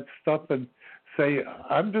all that stuff and say,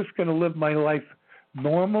 I'm just going to live my life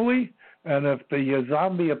normally. And if the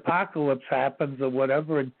zombie apocalypse happens or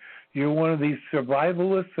whatever, and you're one of these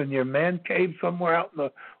survivalists in your man cave somewhere out in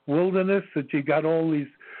the wilderness that you got all these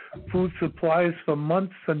food supplies for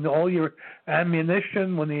months and all your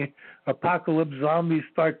ammunition, when the apocalypse zombies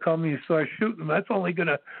start coming, you start shooting them, that's only going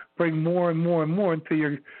to bring more and more and more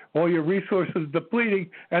until all your resources depleting,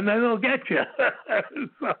 and then they'll get you.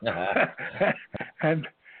 And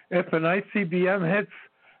if an ICBM hits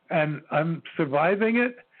and I'm surviving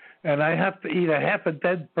it, and I have to eat a half a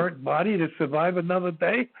dead, burnt body to survive another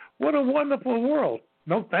day, what a wonderful world.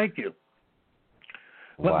 No, thank you.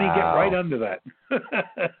 Let me get right under that.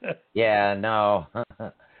 Yeah, no.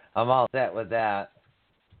 I'm all set with that.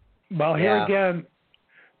 Well, here again,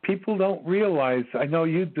 people don't realize, I know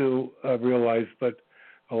you do realize, but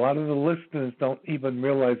a lot of the listeners don't even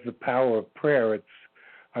realize the power of prayer.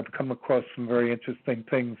 I've come across some very interesting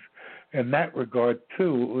things in that regard,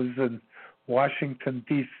 too. It was in Washington,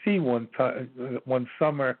 D.C. one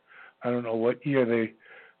summer, I don't know what year, they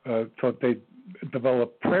thought they'd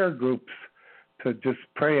develop prayer groups to just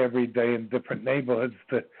pray every day in different neighborhoods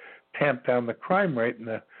to tamp down the crime rate. And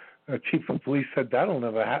the chief of police said that'll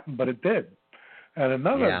never happen, but it did. And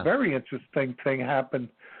another very interesting thing happened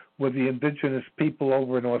with the indigenous people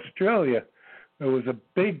over in Australia. There was a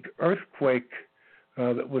big earthquake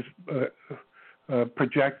that was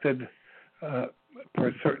projected for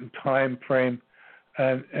a certain time frame,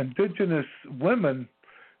 and indigenous women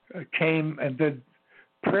came and did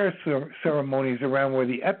prayer ceremonies around where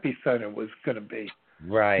the epicenter was going to be.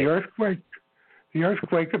 Right. The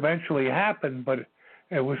earthquake eventually happened, but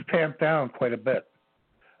it was tamped down quite a bit.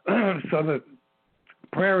 So the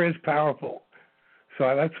prayer is powerful.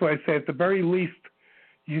 So that's why I say at the very least,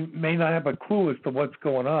 you may not have a clue as to what's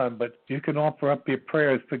going on, but you can offer up your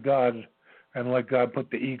prayers to God and let God put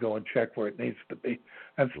the ego in check where it needs to be.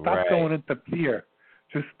 And stop going into fear.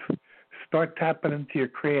 Just start tapping into your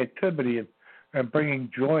creativity and bringing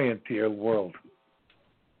joy into your world.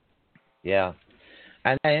 Yeah.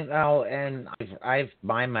 And I've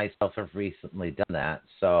myself have recently done that.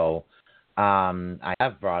 So I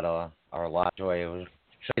have brought a lot of joy.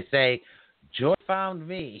 Should I say, joy found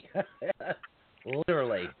me,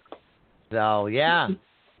 literally. So, yeah.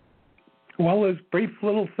 Well, there's brief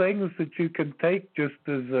little things that you can take just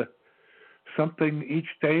as something each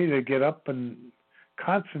day to get up and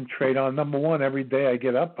concentrate on. Number one, every day I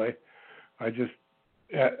get up, I just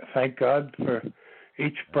thank God for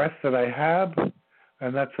each breath that I have.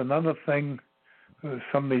 And that's another thing.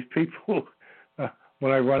 Some of these people,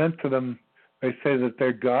 when I run into them, they say that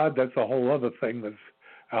they're God. That's a whole other thing that's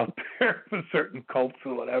out there for certain cults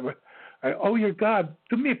or whatever. You're God.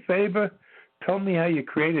 Do me a favor. Tell me how you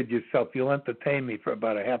created yourself. You'll entertain me for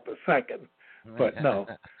about a half a second. But no,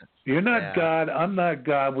 you're not God. I'm not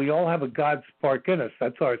God. We all have a God spark in us.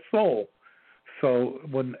 That's our soul. So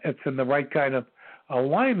when it's in the right kind of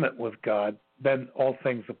alignment with God, then all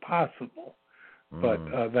things are possible. But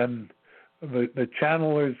then the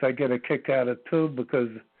channelers, I get a kick out of too, because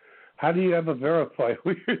how do you ever verify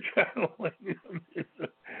who you're channeling?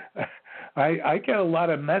 I get a lot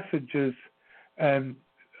of messages, and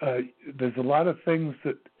there's a lot of things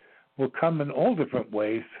that will come in all different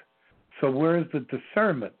ways. So where is the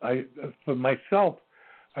discernment? For myself,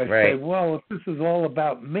 I say, well, if this is all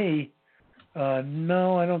about me,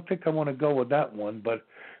 no, I don't think I want to go with that one. But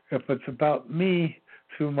if it's about me,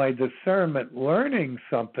 through my discernment, learning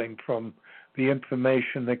something from the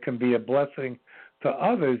information that can be a blessing to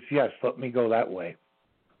others, yes, let me go that way.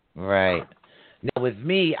 Right. Now, with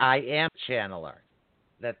me, I am a channeler.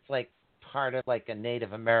 That's like part of like a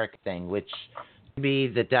Native American thing, which to me,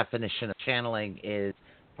 the definition of channeling is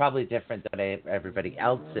probably different than everybody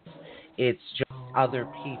else's. It's just other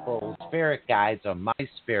people's spirit guides or my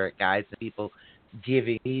spirit guides, and people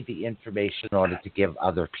giving me the information in order to give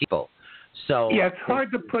other people. So yeah, it's hard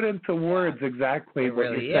to put into words exactly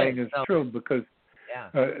what you're saying is true, because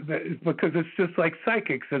because it's just like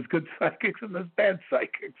psychics. There's good psychics and there's bad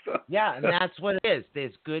psychics. So. Yeah, and that's what it is.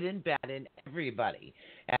 There's good and bad in everybody.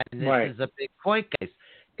 And this is a big point, guys.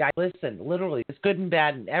 Guys, listen, literally, there's good and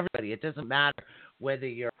bad in everybody. It doesn't matter whether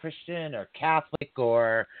you're Christian or Catholic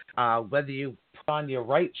or whether you put on your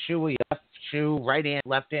right shoe or your left shoe, right hand,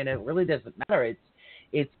 left hand. It really doesn't matter.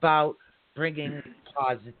 It's about bringing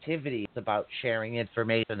positivity. It's about sharing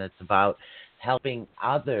information. It's about helping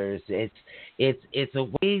others. It's a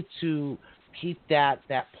way to keep that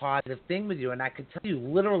positive thing with you. And I can tell you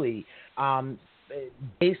literally,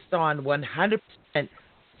 based on 100%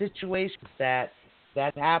 situations that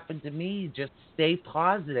happened to me, just stay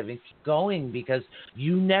positive and keep going, because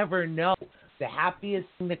you never know. The happiest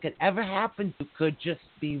thing that could ever happen to you could just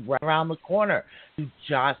be right around the corner. You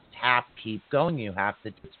just have to keep going. You have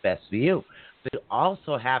to do what's best for you. But you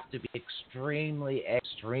also have to be extremely,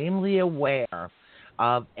 extremely aware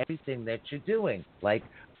of everything that you're doing. Like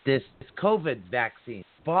this COVID vaccine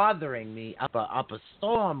bothering me up a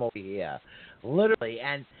storm over here, literally.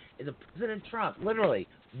 And the President Trump, literally,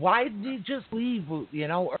 why didn't he just leave,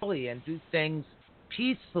 early and do things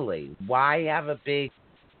peacefully? Why have a big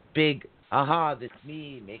that's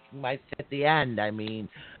me making my at the end? I mean,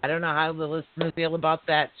 I don't know how the listeners feel about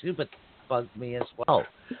that too, but that bugs me as well.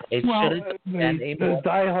 The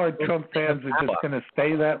diehard Trump fans are just going to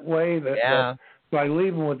stay that way. So I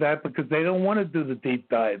leave them with that, because they don't want to do the deep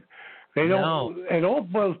dive. They don't. No. It all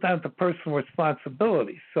boils down to personal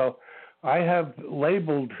responsibility. So I have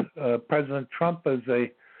labeled President Trump as a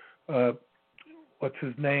what's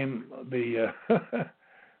his name? The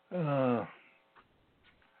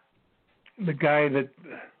guy that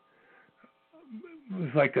was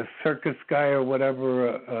like a circus guy or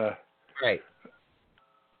whatever. Right.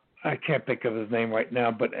 I can't think of his name right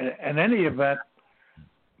now, but in any event,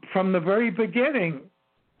 from the very beginning,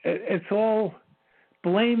 it's all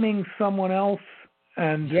blaming someone else,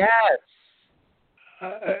 and yes,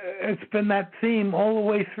 it's been that theme all the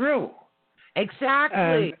way through.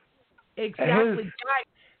 Exactly. Guy,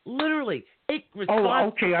 literally take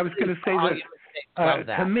responsibility. Okay. I was going to say this.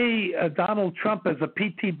 To me, Donald Trump is a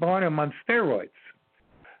P.T. Barnum on steroids.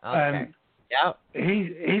 Okay.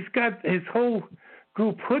 He's got his whole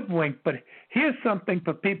group hoodwinked. But here's something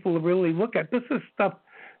for people to really look at. This is stuff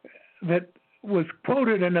that was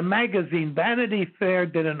quoted in a magazine. Vanity Fair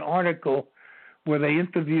did an article where they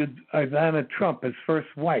interviewed Ivana Trump, his first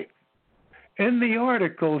wife. in the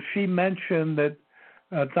article, she mentioned that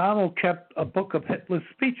Donald kept a book of Hitler's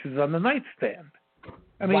speeches on the nightstand.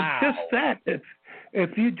 I mean, just that.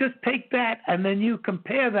 If you just take that and then you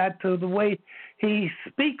compare that to the way he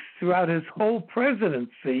speaks throughout his whole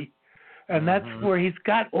presidency, and that's where he's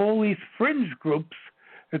got all these fringe groups.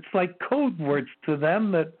 It's like code words to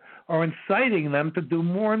them that are inciting them to do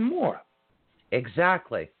more and more.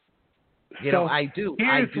 Exactly. I do.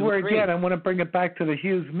 Here's where, agree. again, I want to bring it back to the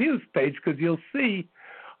Hughes Muse page, because you'll see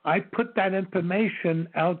I put that information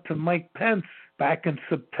out to Mike Pence back in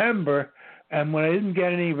September, and when I didn't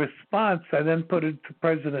get any response, I then put it to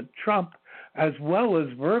President Trump, as well as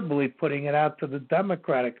verbally putting it out to the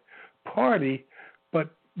Democratic Party,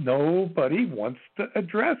 but nobody wants to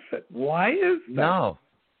address it. Why is that? No,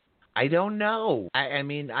 I don't know. I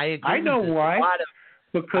mean, I agree. I know why.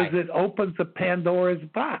 Because it opens a Pandora's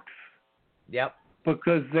box. Yep.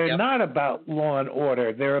 Because they're not about law and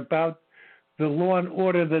order. They're about the law and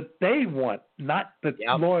order that they want, not the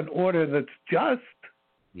law and order that's just.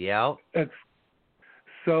 Yep. It's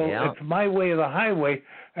my way or the highway.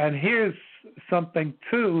 And here's something,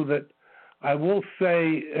 too, that I will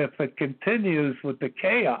say, if it continues with the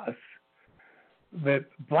chaos, that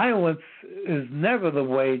violence is never the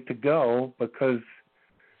way to go, because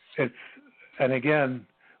and again,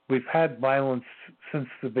 we've had violence since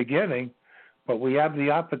the beginning, but we have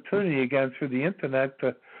the opportunity again through the internet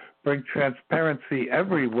to bring transparency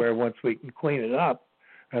everywhere once we can clean it up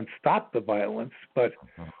and stop the violence. But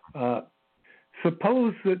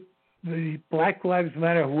suppose that the Black Lives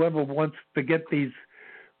Matter, whoever wants to get these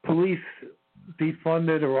police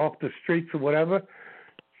defunded or off the streets or whatever,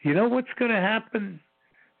 you know what's going to happen?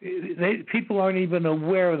 People aren't even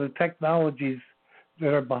aware of the technologies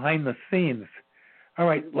that are behind the scenes. All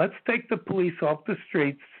right, let's take the police off the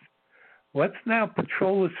streets. Let's now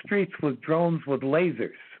patrol the streets with drones with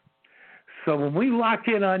lasers. So when we lock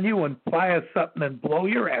in on you and fire something and blow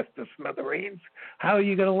your ass to smithereens, how are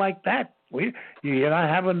you going to like that? You're not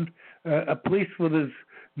having a police with his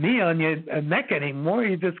knee on your neck anymore.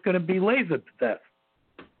 You're just going to be lasered to death.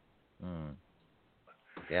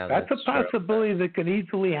 Yeah, that's a possibility that can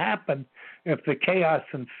easily happen if the chaos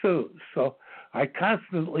ensues. So I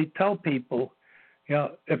constantly tell people,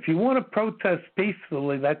 if you want to protest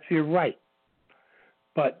peacefully, that's your right.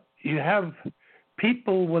 But you have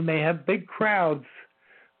people, when they have big crowds,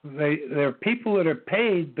 they're people that are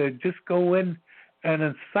paid to just go in and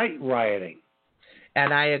incite rioting.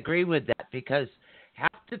 And I agree with that, because half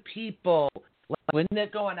the people, when they're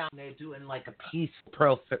going out and they're doing like a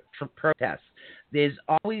peaceful protest, there's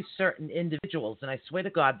always certain individuals, and I swear to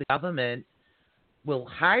God, the government will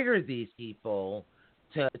hire these people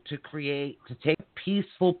to take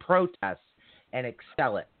peaceful protests and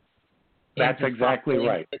excel it. That's exactly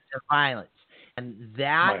right. Into violence. And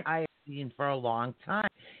that I've seen for a long time.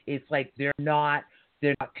 It's like they're not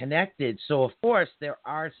connected. So of course there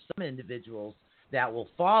are some individuals that will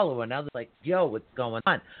follow, and others like, yo, what's going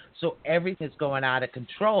on? So everything is going out of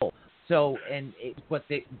control. So but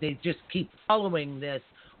they just keep following this.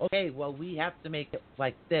 Okay, well, we have to make it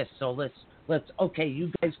like this. So let's okay,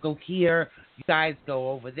 you guys go here, you guys go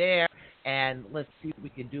over there, and let's see what we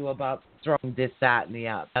can do about throwing this, that, and the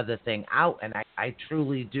other thing out. And I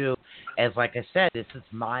truly do, as like I said, this is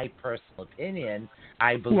my personal opinion.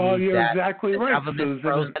 I believe you're exactly right, government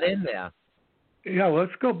throws that in there. Yeah,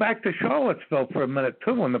 let's go back to Charlottesville for a minute,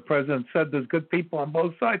 too, when the president said there's good people on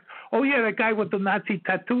both sides. Oh, yeah, that guy with the Nazi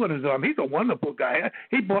tattoo on his arm, he's a wonderful guy.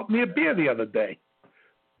 He bought me a beer the other day.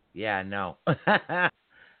 Yeah, no.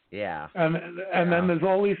 Yeah. And then there's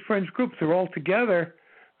all these fringe groups. They're all together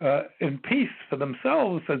in peace for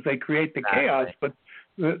themselves as they create the chaos. But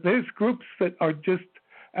there's groups that are just,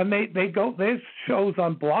 and they go, there's shows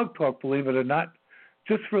on Blog Talk, believe it or not,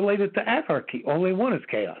 just related to anarchy. All they want is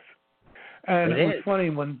chaos. And it was funny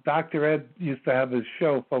when Dr. Ed used to have his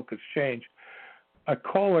show, Focus Change, a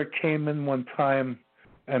caller came in one time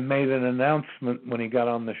and made an announcement when he got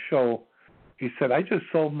on the show. He said, I just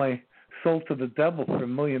sold my soul to the devil for $1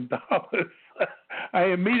 million. I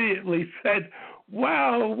immediately said,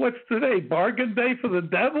 wow, what's today? Bargain day for the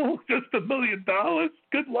devil? Just $1 million?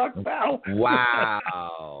 Good luck, pal.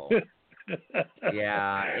 Wow.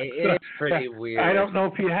 Yeah, it's pretty weird. I don't know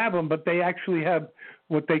if you have them, but they actually have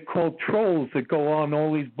what they call trolls that go on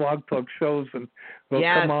all these Blog Talk shows, and they'll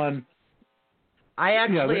come on. I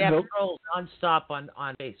actually have trolls nonstop on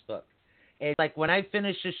Facebook. It's like when I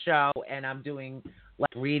finish a show and I'm doing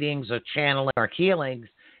like readings or channeling or healings,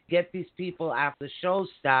 get these people after the show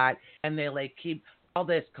start, and they like keep call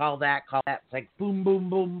this, call that, call that. It's like boom, boom,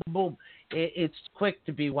 boom, boom. It's quick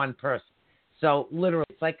to be one person. So literally,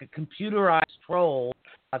 it's like a computerized troll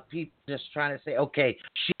of people just trying to say, okay,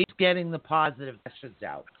 she's getting the positive message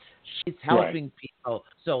out. She's helping people.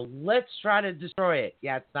 So let's try to destroy it.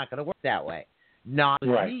 Yeah, it's not going to work that way. Not with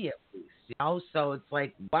me, at least. You know, so it's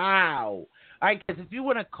like, wow. All right, guys, if you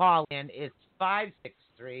want to call in, it's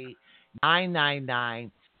 563-999-3002.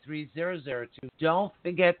 Don't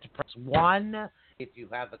forget to press 1 if you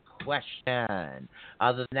have a question.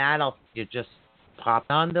 Other than that, you just pop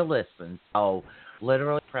on to listen. So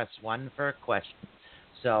literally press 1 for a question.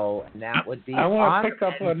 So that would be. I want to pick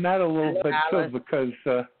up on that a little bit too, because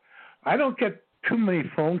I don't get too many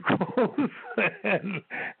phone calls, and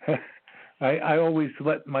I always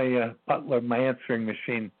let my butler, my answering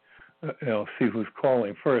machine, see who's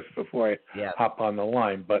calling first before I hop on the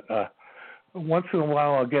line. But once in a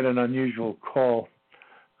while, I'll get an unusual call.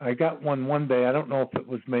 I got one day. I don't know if it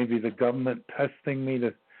was maybe the government testing me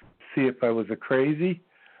to see if I was a crazy.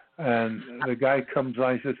 And the guy comes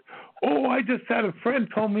on and says, "Oh, I just had a friend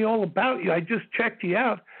told me all about you. I just checked you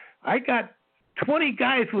out. I got 20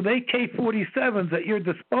 guys with AK-47s at your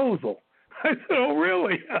disposal." I said, "Oh,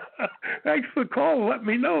 really? Thanks for the call. Let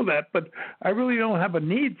me know that. But I really don't have a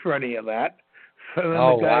need for any of that." So then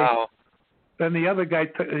wow. Then the other guy,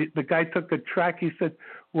 the guy took a track. He said,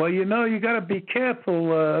 "Well, you got to be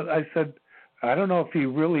careful." I said, "I don't know if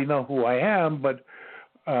you really know who I am, but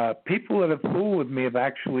people that have fooled with me have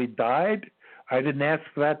actually died. I didn't ask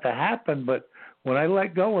for that to happen, but when I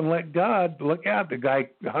let go and let God, look out." The guy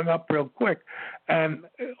hung up real quick. And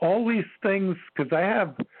all these things, because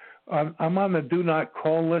I'm on the do not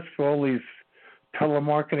call list for all these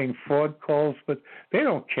telemarketing fraud calls, but they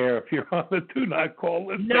don't care if you're on the do not call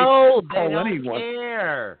list. No, they don't anyone.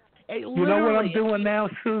 care. Hey, you know what I'm doing now,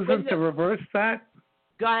 Susan, to reverse that?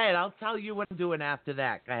 Go ahead. I'll tell you what I'm doing after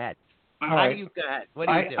that. Go ahead. All right. Go ahead. What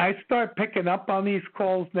do you do? I start picking up on these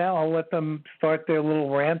calls now. I'll let them start their little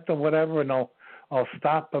rant or whatever, and I'll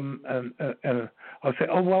stop them and I'll say,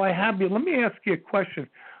 "Oh, well, I have you. Let me ask you a question.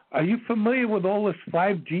 Are you familiar with all this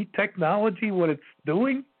 5G technology, what it's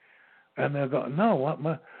doing?" And they'll go, "No, what?"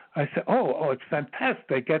 I said, oh, it's fantastic.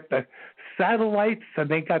 They get the satellites, and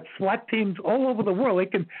they got SWAT teams all over the world. They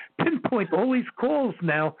can pinpoint all these calls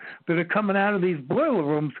now that are coming out of these boiler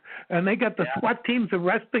rooms, and they got the SWAT teams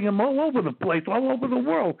arresting them all over the place, all over the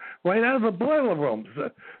world, right out of the boiler rooms.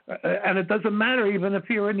 And it doesn't matter even if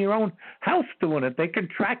you're in your own house doing it. They can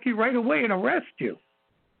track you right away and arrest you.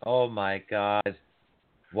 Oh, my God.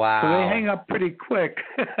 Wow. So they hang up pretty quick.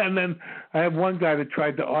 And then I have one guy that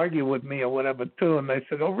tried to argue with me or whatever, too, and they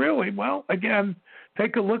said, "Oh, really? Well, again,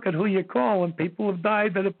 take a look at who you call, and people have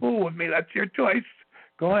died that have fooled with me. That's your choice.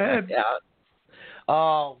 Go ahead." Yeah.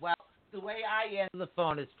 Oh, well, the way I answer the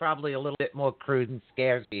phone is probably a little bit more crude and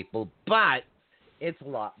scares people, but it's a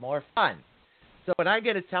lot more fun. So when I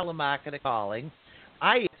get a telemarketer calling,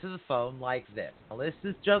 I answer the phone like this. Now, this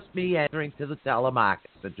is just me answering to the telemarketer,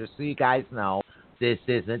 so just so you guys know, this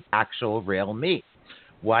isn't actual real me.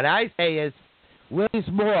 What I say is, "Where's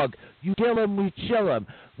Morg? You kill him, we chill him.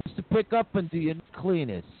 What's to pick up and do your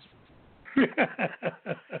cleaners?" They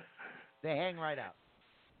hang right up.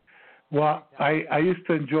 Well, I used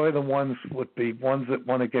to enjoy the ones with the ones that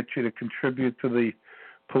want to get you to contribute to the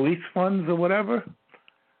police funds or whatever.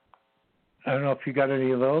 I don't know if you got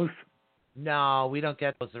any of those. No, we don't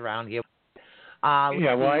get those around here.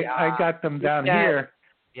 I got them down here.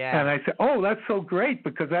 Yeah. And I said, "Oh, that's so great,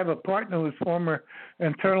 because I have a partner who's former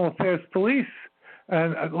Internal Affairs Police,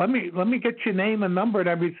 and let me get your name and number and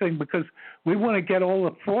everything, because we want to get all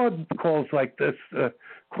the fraud calls like this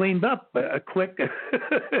cleaned up." Click.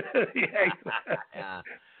 Yeah.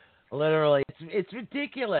 Literally, it's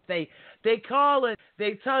ridiculous. They call and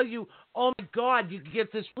they tell you, "Oh my God, you can get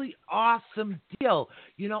this really awesome deal.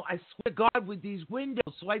 I swear to God, with these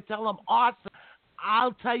windows." So I tell them, "Awesome.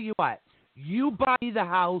 I'll tell you what. You buy the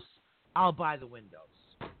house, I'll buy the windows."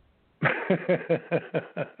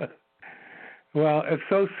 Well, it's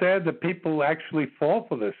so sad that people actually fall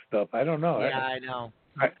for this stuff. I don't know. Yeah, I know.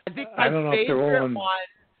 I think I don't know if they're all in...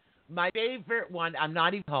 my favorite one, I'm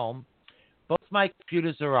not even home. Both my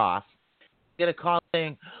computers are off. Get a call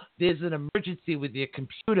saying, "There's an emergency with your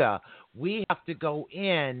computer. We have to go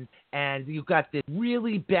in, and you've got this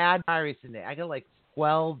really bad virus in there." I got like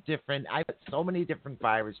 12 different, I've got so many different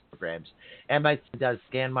virus programs, and my son does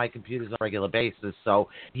scan my computers on a regular basis. So,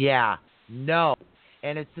 no.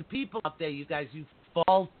 And it's the people out there, you guys, you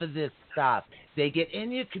fall for this stuff. They get in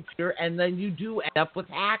your computer, and then you do end up with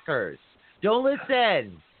hackers. Don't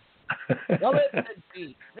listen. Don't listen,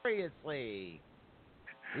 Pete. Seriously.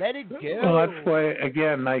 Let it go. Well, that's why,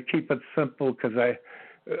 again, I keep it simple, because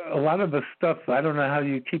a lot of the stuff, I don't know how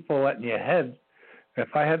you keep all that in your head.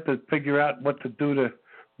 If I had to figure out what to do to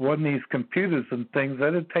run these computers and things,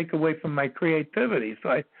 that'd take away from my creativity.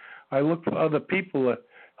 So I look for other people to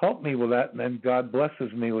help me with that, and then God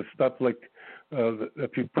blesses me with stuff like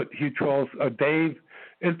if you put Hugh Traulsen, Dave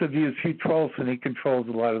interviews Hugh Traulsen, he controls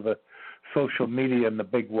a lot of the social media and the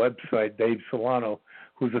big website, Dave Solano,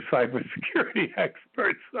 who's a cybersecurity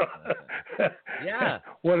expert. So yeah.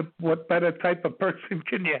 What better type of person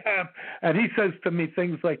can you have? And he says to me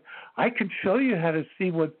things like, I can show you how to see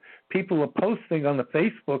what people are posting on the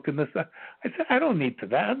Facebook and this. I said, I don't need to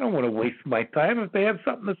that. I don't want to waste my time. If they have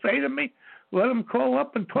something to say to me, let them call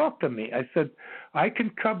up and talk to me. I said, I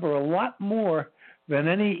can cover a lot more than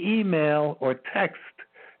any email or text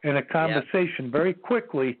in a conversation. Yep. Very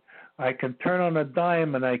quickly, I can turn on a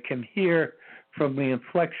dime and I can hear from the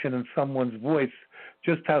inflection in someone's voice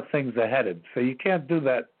just how things are headed. So you can't do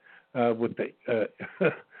that with the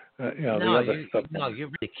the other stuff. No, you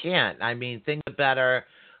really can't. I mean, things are better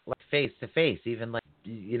like face to face. Even like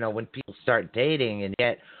when people start dating and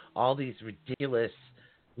get all these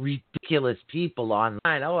ridiculous people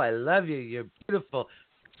online. Oh, I love you. You're beautiful.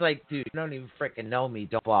 It's like, dude, you don't even freaking know me.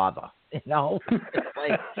 Don't bother. It's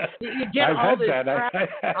like you get I've all this had that. crap.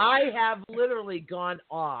 I have literally gone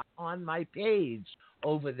off on my page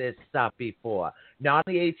over this stuff before. Not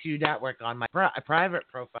on the ATUnetwork, on my private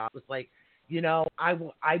profile. It was like,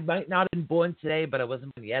 I might not have been born today, but I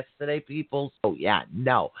wasn't born yesterday, people. So, yeah,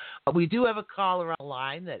 no. But we do have a caller on the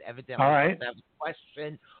line that evidently doesn't have a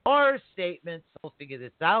question or a statement, so we'll figure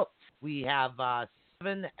this out. We have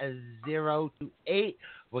 7028.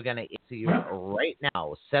 We're going to answer you right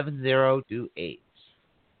now, 7028.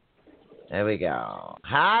 There we go.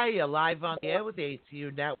 Hi, you're live on the air with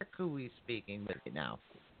ATUnetwork. Who are we speaking with now?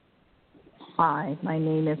 Hi, my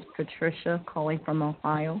name is Patricia, calling from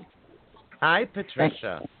Ohio. Hi,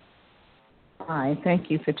 Patricia. Hi, thank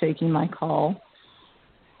you for taking my call.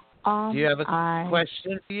 Do you have a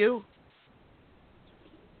question for you?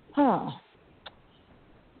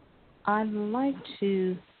 I'd like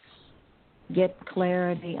to get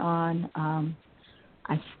clarity on.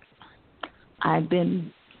 I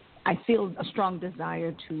feel a strong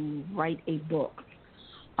desire to write a book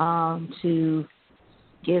to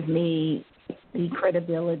give me the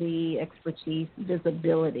credibility, expertise,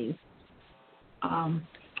 visibility.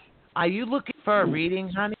 Are you looking for a reading,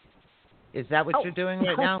 honey? Is that what you're doing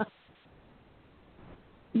right now?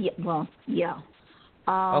 Yeah. Well, yeah.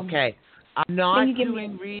 Okay. I'm not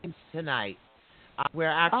doing readings tonight. We're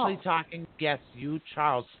actually talking guest Hugh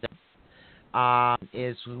Traulsen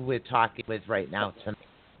is who we're talking with right now tonight.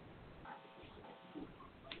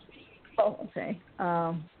 Oh, okay.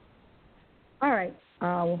 All right.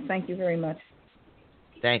 Well, thank you very much.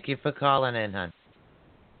 Thank you for calling in, hon.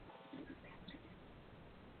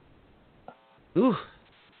 Ooh.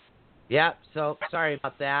 Yeah, so sorry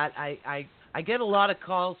about that. I get a lot of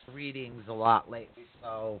calls for readings a lot lately,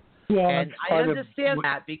 so and I understand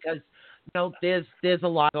that because there's a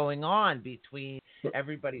lot going on between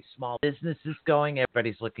everybody's small businesses going,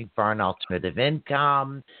 everybody's looking for an alternative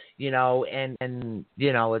income, and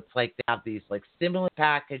it's like they have these like stimulus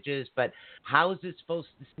packages, but how is it supposed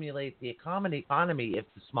to stimulate the economy if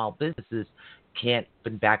the small businesses can't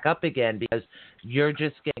open back up again because you're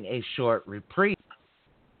just getting a short reprieve?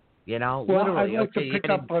 Well, literally. I'd like to pick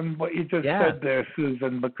up on what you just said there,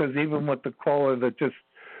 Susan, because even with the caller that just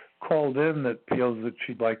called in that feels that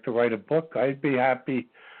she'd like to write a book, I'd be happy,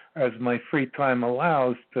 as my free time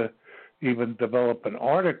allows, to even develop an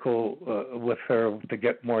article with her to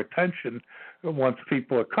get more attention once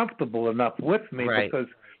people are comfortable enough with me. Right. Because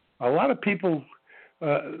a lot of people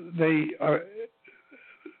they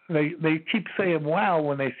keep saying wow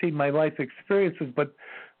when they see my life experiences, but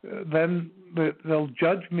then they'll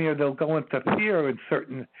judge me or they'll go into fear in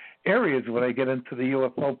certain areas when I get into the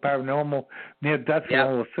UFO, paranormal, near-death, and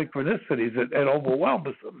all the synchronicities. It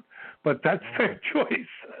overwhelms them. But that's their choice.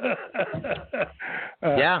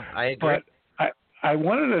 I agree. But I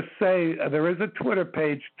wanted to say there is a Twitter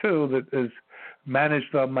page, too, that is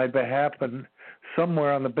managed on my behalf and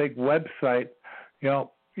somewhere on the big website. You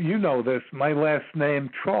know this. My last name,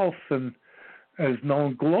 Traulsen, is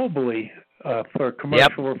known globally for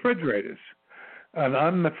commercial refrigerators. And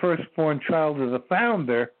I'm the firstborn child of the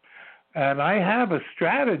founder. And I have a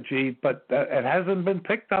strategy, but it hasn't been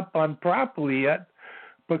picked up on properly yet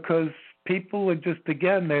because people are just,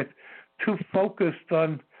 again, they're too focused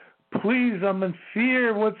on, please, I'm in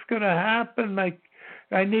fear. What's going to happen?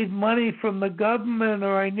 I need money from the government,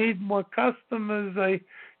 or I need more customers. I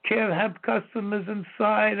can't have customers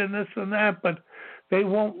inside and this and that. But they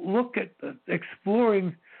won't look at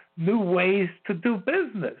exploring new ways to do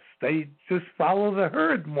business. They just follow the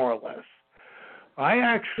herd, more or less. I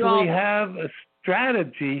actually have a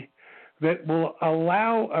strategy that will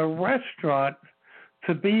allow a restaurant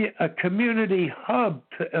to be a community hub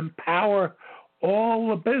to empower all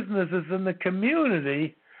the businesses in the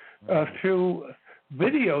community through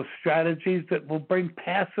video strategies that will bring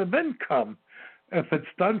passive income. If it's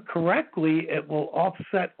done correctly, it will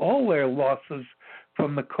offset all their losses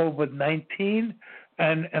from the COVID-19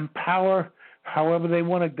 and empower however they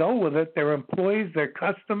want to go with it, their employees, their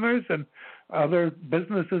customers, and other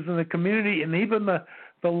businesses in the community, and even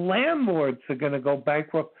the landlords are going to go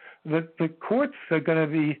bankrupt. The courts are going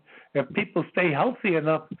to be, if people stay healthy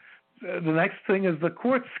enough, the next thing is the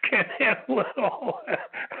courts can't handle it all.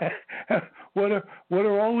 What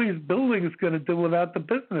are all these buildings going to do without the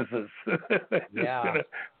businesses? It's going to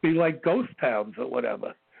be like ghost towns or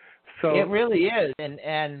whatever. So it really is,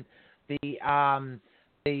 and the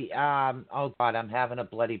oh God, I'm having a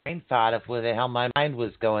bloody brain thought of where the hell my mind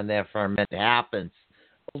was going there for a minute. It happens.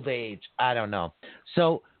 Old age, I don't know.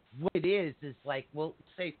 So what it is like, well,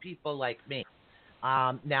 say people like me.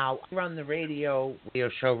 Now, I run the radio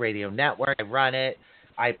show, Radio Network. I run it.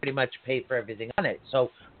 I pretty much pay for everything on it.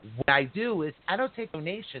 So what I do is I don't take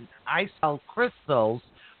donations. I sell crystals,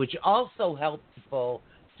 which also help people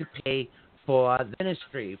to pay for the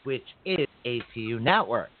ministry, which is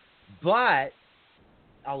ATUnetwork. But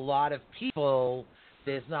a lot of people,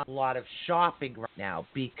 there's not a lot of shopping right now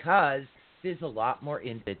because there's a lot more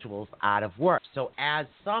individuals out of work. So as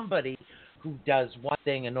somebody who does one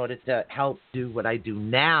thing in order to help do what I do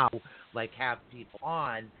now, like have people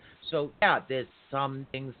on, so yeah, there's some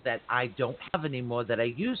things that I don't have anymore that I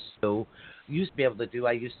used to be able to do.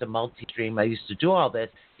 I used to multi-stream. I used to do all this.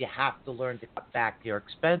 You have to learn to cut back your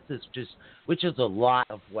expenses, which is a lot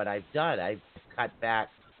of what I've done. I've cut back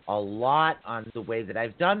a lot on the way that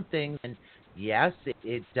I've done things, and yes,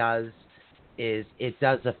 it does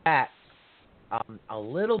affect a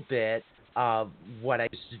little bit of what I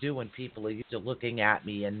used to do when people are used to looking at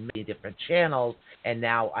me in many different channels, and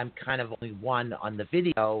now I'm kind of only one on the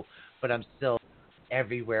video, but I'm still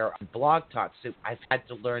everywhere on Blog Talk. So I've had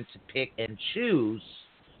to learn to pick and choose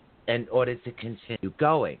in order to continue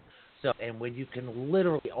going. So, and when you can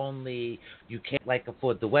literally you can't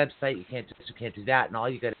afford the website, you can't do this, you can't do that, and all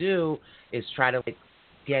you got to do is try to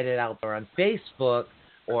get it out there on Facebook,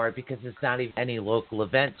 or because it's not even any local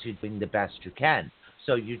events, you're doing the best you can.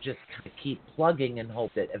 So you just kind of keep plugging and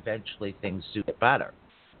hope that eventually things do get better.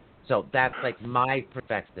 So that's my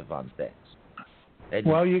perspective on things. And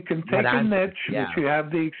well, you can take a niche, which you have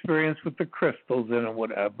the experience with the crystals in or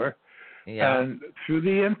whatever. Yeah. And through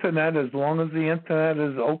the Internet, as long as the Internet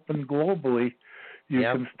is open globally, you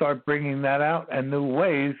can start bringing that out in new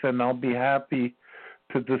ways, and I'll be happy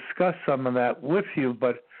to discuss some of that with you.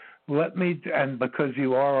 But and because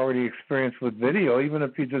you are already experienced with video, even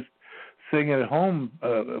if you just sing at home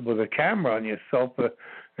with a camera on yourself,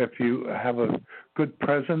 if you have a good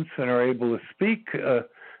presence and are able to speak,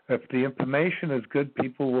 if the information is good,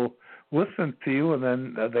 people will listen to you, and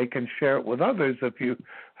then they can share it with others if you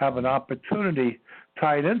have an opportunity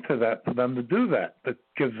tied into that for them to do that. That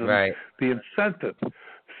gives them the incentive.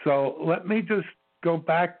 So let me just go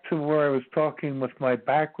back to where I was talking with my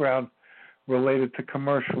background related to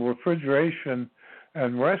commercial refrigeration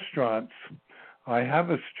and restaurants. I have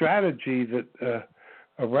a strategy that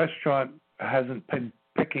a restaurant hasn't been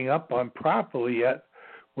picking up on properly yet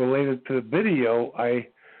related to video. I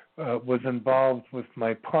was involved with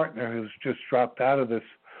my partner who's just dropped out of this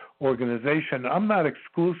organization. I'm not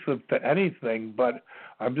exclusive to anything, but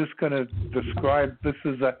I'm just going to describe this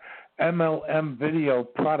as a MLM video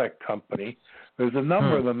product company. There's a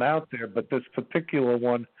number of them out there, but this particular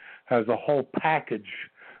one has a whole package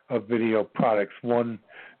of video products. One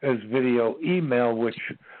is video email, which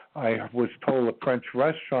I was told a French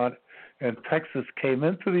restaurant in Texas came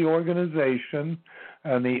into the organization,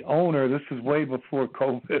 and the owner, this is way before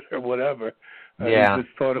COVID or whatever, he just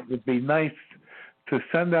thought it would be nice to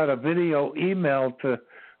send out a video email to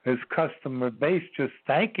his customer base just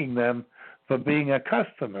thanking them for being a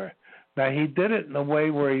customer. Now, he did it in a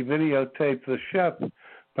way where he videotaped the chef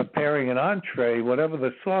preparing an entree. Whatever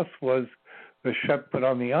the sauce was, the chef put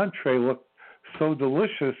on the entree looked so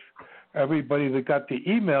delicious, everybody that got the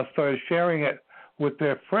email started sharing it with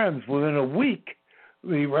their friends. Within a week,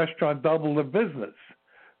 the restaurant doubled their business.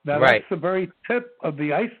 Now, that's the very tip of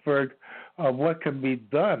the iceberg of what can be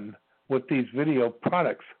done with these video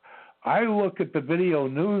products. I look at the video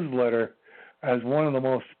newsletter as one of the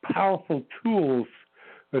most powerful tools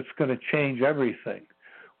that's going to change everything.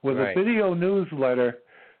 With a video newsletter,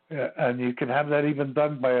 and you can have that even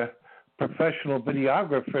done by a professional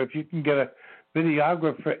videographer, if you can get a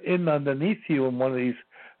videographer in underneath you in one of these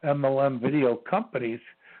MLM video companies,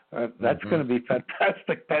 that's going to be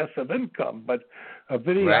fantastic passive income. But a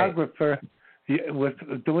videographer with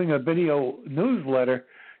doing a video newsletter,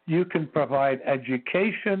 you can provide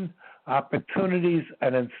education, opportunities,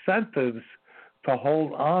 and incentives to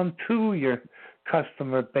hold on to your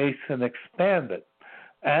customer base and expand it.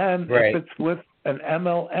 And if it's with an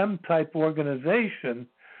MLM type organization,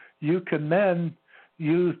 you can then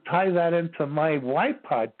tie that into my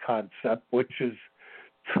YPod concept, which is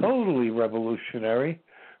totally revolutionary,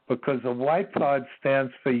 because a YPod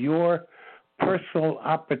stands for Your Personal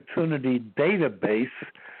Opportunity Database,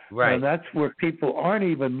 and that's where people aren't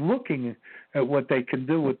even looking at what they can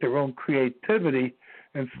do with their own creativity.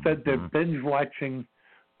 Instead, they're binge watching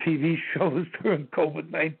TV shows during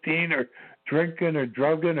COVID-19 or drinking or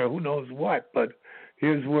drugging or who knows what. But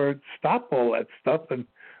here's where stop all that stuff and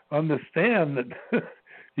understand that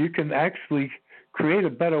you can actually create a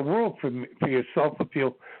better world for yourself if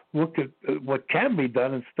you look at what can be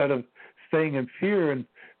done instead of staying in fear and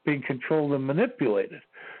being controlled and manipulated.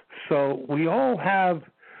 So we all have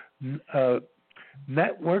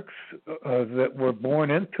networks that we're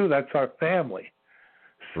born into. That's our family.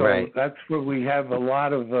 So that's where we have a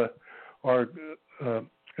lot of our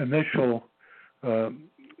initial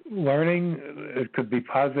learning. It could be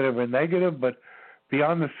positive or negative, but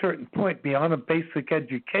beyond a certain point, beyond a basic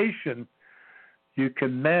education, you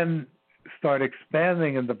can then start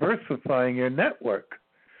expanding and diversifying your network.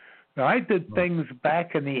 Now, I did things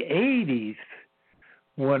back in the 80s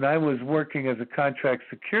when I was working as a contract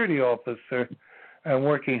security officer and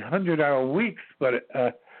working 100-hour weeks, but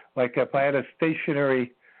like if I had a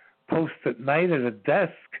stationary post at night at a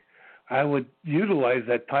desk, I would utilize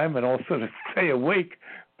that time and also to stay awake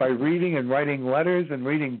by reading and writing letters and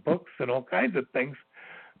reading books and all kinds of things.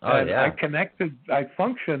 I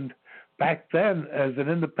functioned back then as an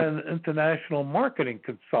independent international marketing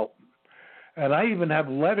consultant. And I even have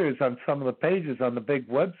letters on some of the pages on the big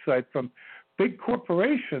website from big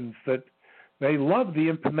corporations that they loved the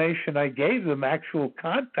information I gave them, actual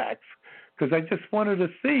contacts, because I just wanted to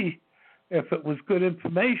see if it was good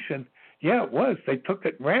information. Yeah, it was. They took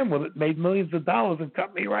it and ran with it, made millions of dollars, and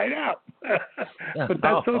cut me right out. But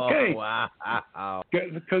that's okay. Wow.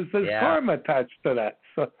 Because there's karma attached to that.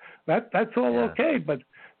 So that's all okay. But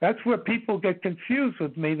that's where people get confused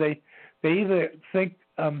with me. They either think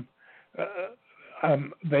they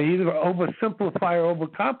either oversimplify or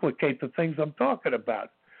overcomplicate the things I'm talking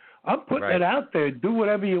about. I'm putting it out there. Do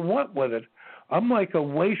whatever you want with it. I'm like a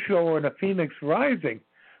Wayshow or a Phoenix Rising.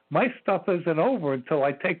 My stuff isn't over until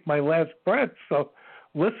I take my last breath. So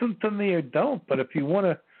listen to me or don't. But if you want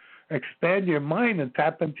to expand your mind and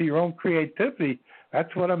tap into your own creativity,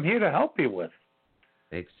 that's what I'm here to help you with.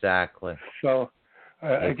 Exactly. So,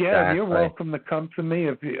 again, you're welcome to come to me.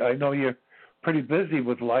 I know you're pretty busy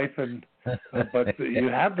with life, but you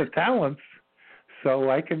have the talents,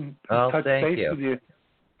 so I can touch base with you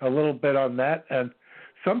a little bit on that. And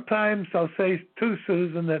sometimes I'll say too,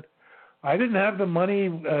 Susan, that I didn't have the money,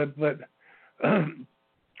 but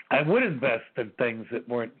I would invest in things that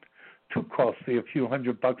weren't too costly, a few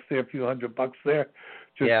 $100 there, a few $100 there,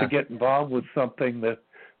 just to get involved with something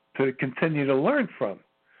to continue to learn from.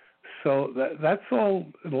 So that's all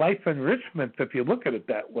life enrichment if you look at it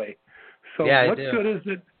that way. So what good is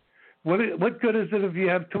it? What good is it if you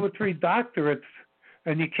have 2 or 3 doctorates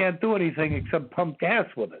and you can't do anything except pump gas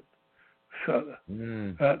with it? So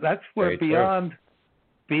that's where beyond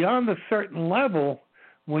a certain level,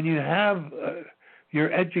 when you have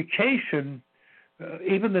your education,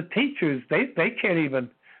 even the teachers, they can't even,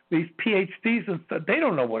 these PhDs and stuff, they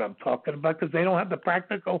don't know what I'm talking about because they don't have the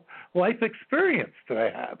practical life experience that I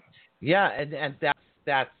have. Yeah, and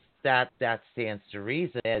that stands to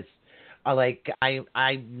reason. Is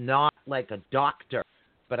I'm not like a doctor,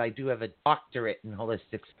 but I do have a doctorate in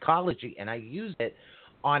holistic psychology, and I use it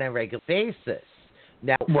on a regular basis.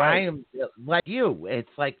 Now, I am like you. It's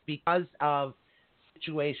like because of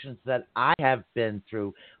situations that I have been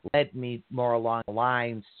through led me more along the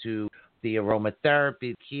lines to the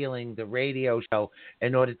aromatherapy, healing, the radio show,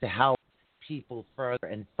 in order to help people further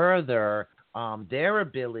and further their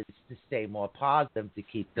abilities to stay more positive, to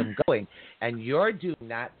keep them going. And you're doing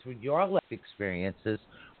that through your life experiences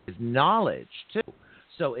with knowledge, too.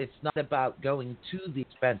 So it's not about going to the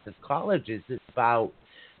expensive colleges. It's about,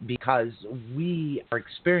 because we are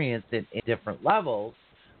experienced in different levels,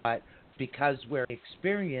 but because we're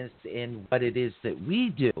experienced in what it is that we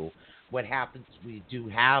do, what happens, we do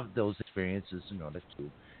have those experiences in order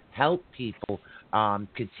to help people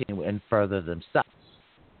continue and further themselves.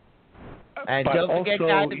 And but don't forget,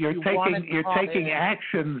 also, guys, you're taking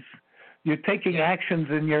actions. You're taking actions,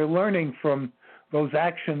 and you're learning from those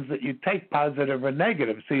actions that you take, positive or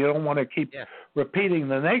negative. So you don't want to keep repeating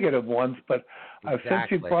the negative ones. But since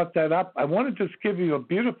you brought that up, I want to just give you a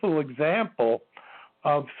beautiful example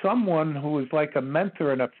of someone who is like a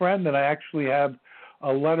mentor and a friend, and I actually have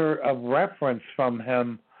a letter of reference from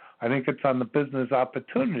him. I think it's on the Business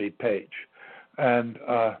Opportunity page. And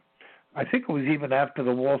I think it was even after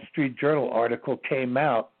the Wall Street Journal article came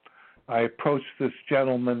out, I approached this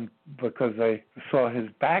gentleman because I saw his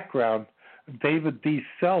background, David D.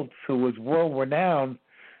 Seltz, who was world-renowned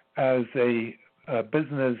as a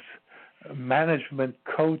business management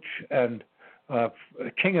coach and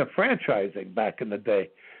king of franchising back in the day.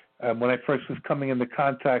 When I first was coming into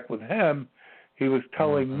contact with him, he was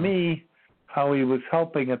telling me how he was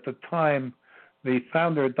helping at the time the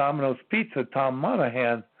founder of Domino's Pizza, Tom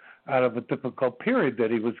Monahan, out of a difficult period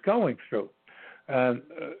that he was going through. And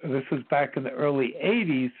this was back in the early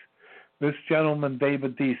 80s. This gentleman,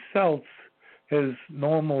 David D. Seltz, his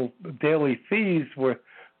normal daily fees were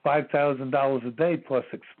 $5,000 a day plus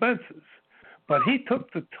expenses. But he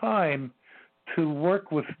took the time to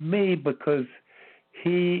work with me because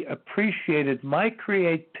he appreciated my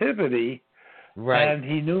creativity, and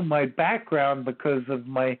he knew my background because of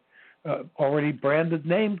my already branded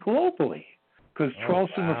name globally, because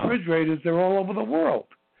Traulsen refrigerators, they're all over the world.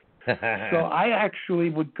 So I actually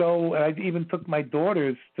would go, and I even took my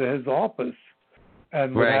daughters to his office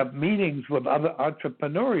and would have meetings with other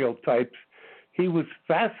entrepreneurial types. He was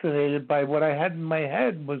fascinated by what I had in my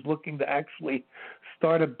head and was looking to actually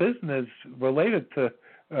start a business related to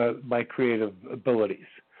my creative abilities.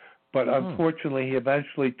 But unfortunately, he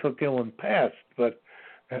eventually took ill and passed. But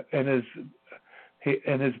in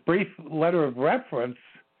his brief letter of reference,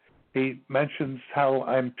 he mentions how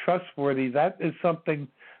I'm trustworthy. That is something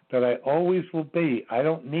that I always will be. I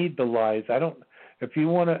don't need the lies. If you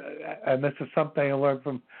want to, and this is something I learned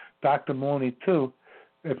from Dr. Maloney too,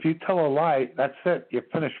 if you tell a lie, that's it. You're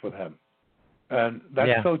finished with him. And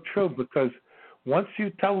that's so true, because once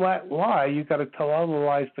you tell that lie, you got to tell all the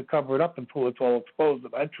lies to cover it up until it's all exposed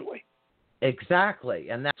eventually. Exactly,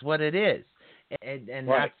 and that's what it is. And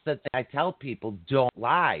that's the thing I tell people: don't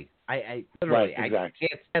lie. I literally, I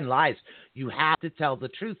can't stand lies. You have to tell the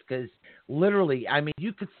truth, because literally, I mean,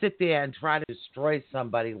 you could sit there and try to destroy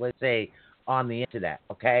somebody, let's say, on the internet,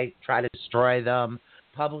 okay? Try to destroy them,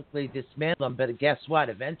 publicly dismantle them, but guess what?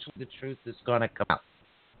 Eventually the truth is going to come out,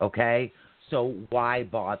 okay? So why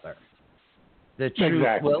bother? The truth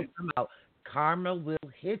will come out. Karma will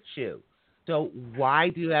hit you. So why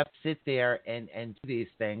do you have to sit there and do these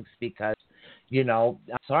things? Because, you know,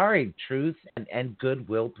 I'm sorry, truth and good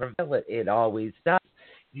will prevail. It always does.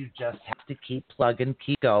 You just have to keep plugging,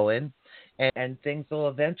 keep going, and things will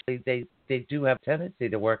eventually, they do have a tendency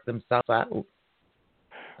to work themselves out.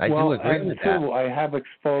 I do agree with that. I have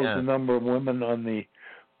exposed a number of women on the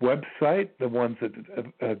website, the ones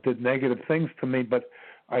that did negative things to me, but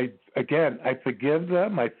I forgive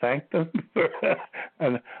them. I thank them,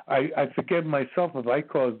 and I forgive myself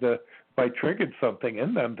if I triggered something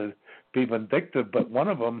in them to be vindictive. But one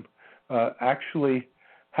of them actually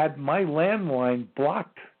had my landline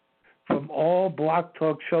blocked from all Blog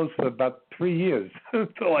Talk shows for about 3 years.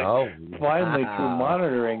 So I finally, through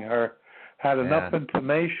monitoring her, had enough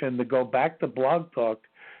information to go back to Blog Talk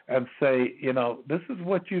and say, you know, this is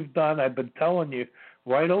what you've done. I've been telling you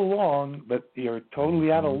right along, but you're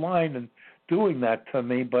totally out of line and doing that to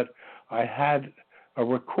me. But I had a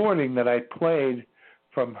recording that I played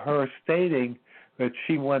from her stating that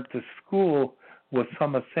she went to school with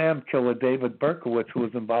Sam killer David Berkowitz, who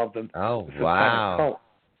was involved in the satanic cult.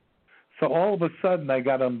 So all of a sudden I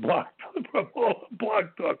got unblocked from all the Blog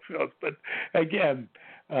Talk shows. But again,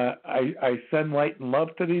 I send light and love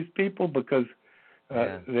to these people because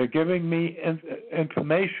they're giving me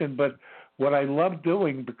information. But what I love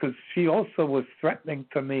doing, because she also was threatening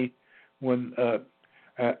to me when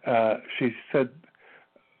she said,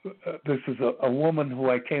 this is a woman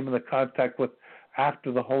who I came into contact with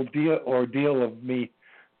after the whole ordeal of me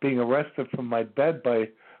being arrested from my bed by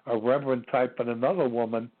a reverend type and another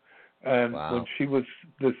woman. And when she was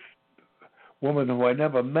this woman who I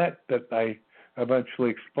never met that I eventually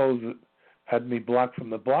exposed, had me blocked from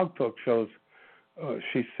the Blog Talk shows,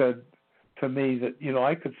 she said to me that, you know,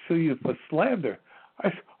 I could sue you for slander. I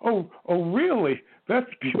said, oh, really? That's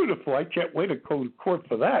beautiful. I can't wait to go to court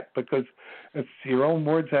for that, because it's your own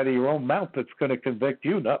words out of your own mouth that's going to convict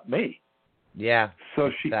you, not me. Yeah. So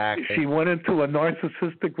she went into a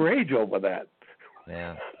narcissistic rage over that.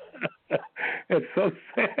 Yeah. It's so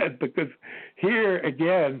sad, because here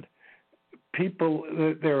again, people,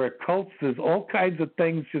 there are cults, there's all kinds of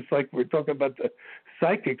things, just like we're talking about the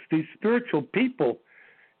psychics, these spiritual people,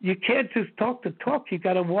 you can't just talk the talk. You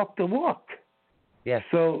got to walk the walk. Yes.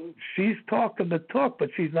 So she's talking the talk, but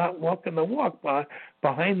she's not walking the walk.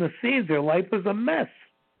 Behind the scenes, her life is a mess.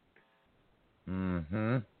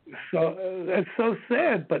 Mm-hmm. So it's so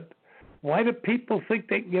sad, but why do people think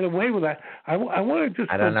they can get away with that? I want to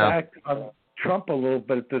just go back on Trump a little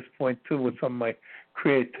bit at this point, too, with some of my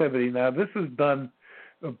creativity. Now, this is done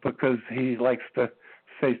because he likes to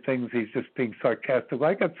say things. He's just being sarcastic.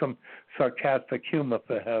 I got some sarcastic humor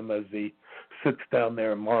for him as he sits down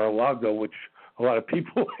there in Mar-a-Lago, which a lot of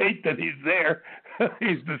people hate that he's there.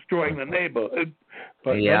 He's destroying the neighborhood.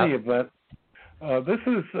 But in any event, this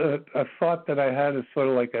is a thought that I had as sort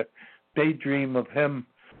of like a daydream of him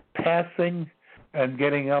passing and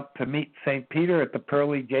getting up to meet St. Peter at the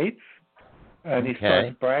pearly gates. And he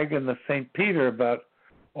starts bragging to St. Peter about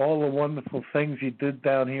all the wonderful things he did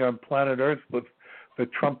down here on planet Earth with the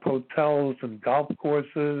Trump hotels and golf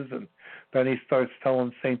courses. And then he starts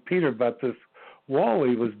telling St. Peter about this wall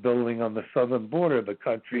he was building on the southern border of the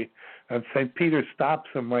country. And St. Peter stops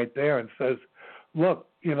him right there and says, look,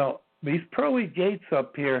 these pearly gates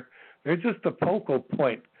up here, they're just a focal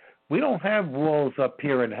point. We don't have walls up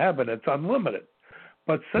here in heaven. It's unlimited.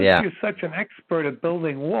 But since you're such an expert at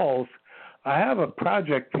building walls, I have a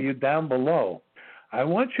project for you down below. I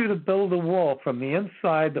want you to build a wall from the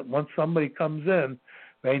inside that once somebody comes in,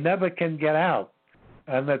 they never can get out.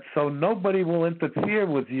 And that so nobody will interfere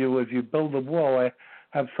with you as you build a wall. I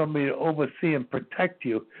have somebody to oversee and protect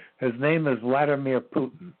you. His name is Vladimir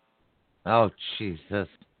Putin. Oh, Jesus.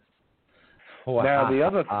 Wow. Now, the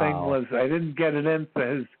other thing was I didn't get it in for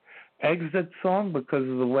his exit song because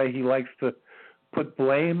of the way he likes to put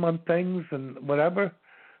blame on things and whatever.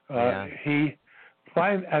 And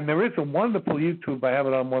there is a wonderful YouTube. I have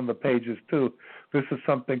it on one of the pages, too. This is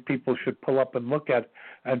something people should pull up and look at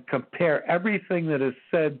and compare everything that is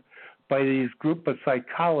said by these group of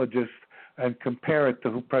psychologists and compare it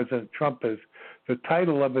to who President Trump is. The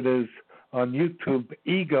title of it is on YouTube,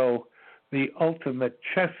 Ego, the Ultimate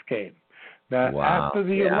Chess Game. Now, after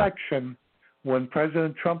the election, when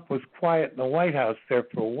President Trump was quiet in the White House there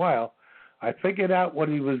for a while, I figured out what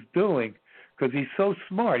he was doing because he's so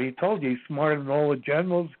smart. He told you he's smarter than all the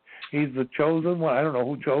generals. He's the chosen one. I don't know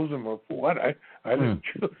who chose him or for what. I didn't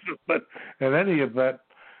choose him. But in any event,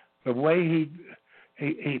 the way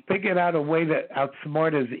he figured out a way to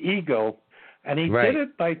outsmart his ego, and he did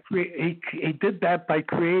it by he did that by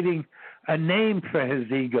creating a name for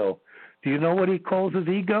his ego. Do you know what he calls his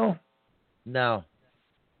ego? No.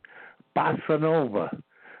 Bossa Nova.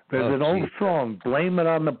 There's an old song, Blame It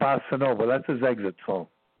on the Bossa Nova. That's his exit song.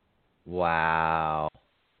 Wow.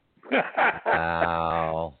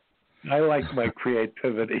 Wow. I like my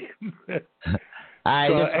creativity. I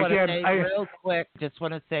just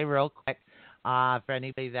want to say real quick, for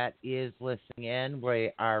anybody that is listening in,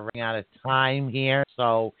 we are running out of time here.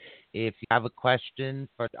 So if you have a question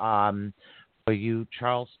for you,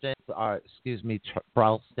 Traulsen,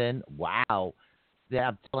 wow. Yeah,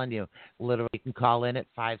 I'm telling you, literally, you can call in at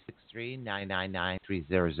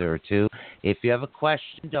 563-999-3002. If you have a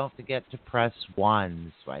question, don't forget to press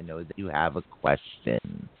 1 so I know that you have a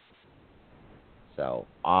question. So,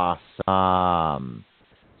 awesome.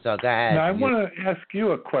 So, go ahead. Now, I want to ask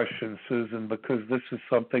you a question, Susan, because this is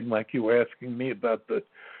something like you were asking me about the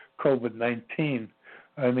COVID-19.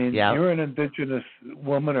 I mean, you're an indigenous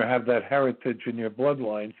woman or have that heritage in your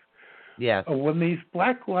bloodlines. Yes. When these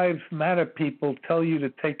Black Lives Matter people tell you to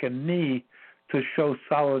take a knee to show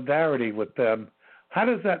solidarity with them, how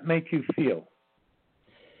does that make you feel?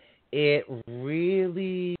 It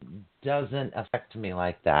really doesn't affect me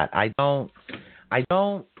like that. I don't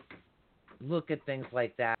look at things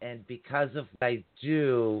like that, and because of what I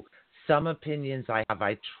do, some opinions I have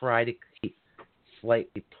I try to keep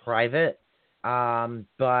slightly private,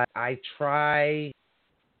 but I try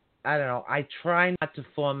not to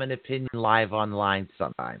form an opinion live online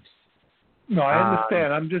sometimes. No, I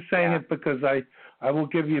understand. I'm just saying it because I will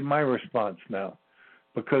give you my response now.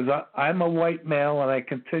 Because I'm a white male and I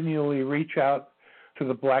continually reach out to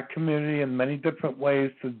the Black community in many different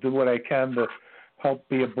ways to do what I can to help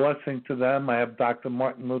be a blessing to them. I have Dr.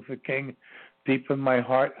 Martin Luther King deep in my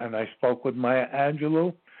heart, and I spoke with Maya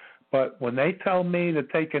Angelou. But when they tell me to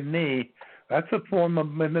take a knee, that's a form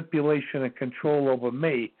of manipulation and control over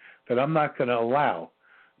me that I'm not going to allow,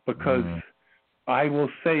 because I will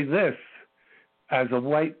say this, as a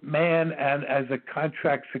white man and as a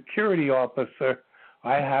contract security officer,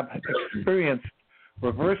 I have experienced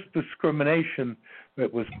reverse discrimination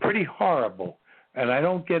that was pretty horrible, and I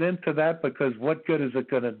don't get into that because what good is it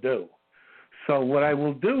going to do? So what I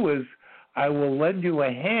will do is I will lend you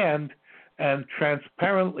a hand and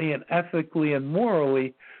transparently and ethically and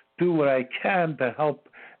morally do what I can to help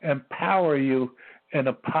empower you in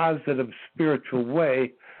a positive spiritual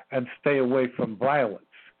way and stay away from violence.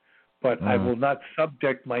 But I will not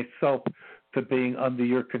subject myself to being under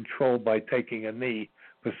your control by taking a knee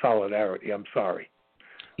for solidarity. I'm sorry.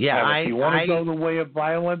 Yeah, and if you want to go the way of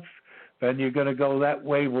violence, then you're going to go that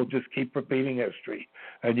way. We'll just keep repeating history.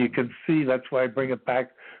 And you can see that's why I bring it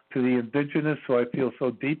back to the indigenous, who I feel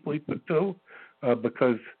so deeply for too,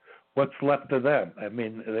 because what's left of them? I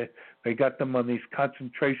mean, they got them on these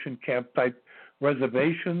concentration camp type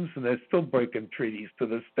reservations, and they're still breaking treaties to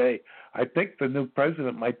this day. I think the new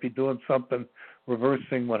president might be doing something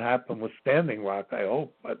reversing what happened with Standing Rock, I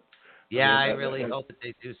hope. But yeah, I really hope that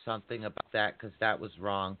they do something about that, because that was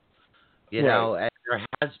wrong. You know, and there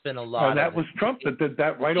has been a lot and that was Trump that did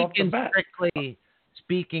that right off the bat.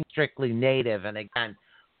 Speaking strictly Native, and again,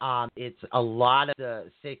 it's a lot of the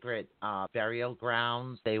sacred burial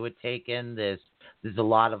grounds they would take in. There's a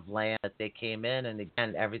lot of land that they came in, and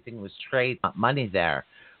again, everything was trade, not money there.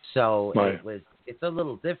 So it's a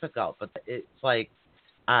little difficult, but it's like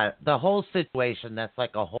the whole situation. That's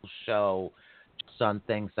like a whole show just on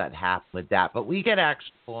things that happen with that. But we get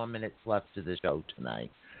actually 4 minutes left to the show tonight.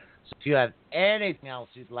 So if you have anything else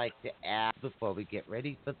you'd like to add before we get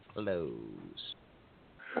ready for close.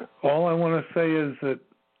 All I want to say is that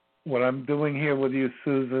what I'm doing here with you,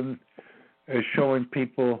 Susan, is showing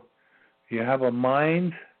people you have a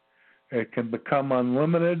mind. It can become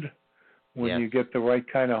unlimited when you get the right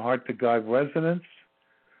kind of heart-to-God resonance.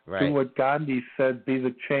 Right. Do what Gandhi said, be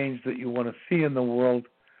the change that you want to see in the world.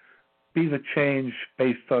 Be the change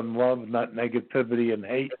based on love, not negativity and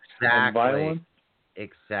hate and violence.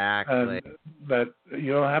 Exactly. And that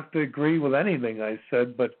you don't have to agree with anything I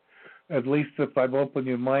said, but at least if I've opened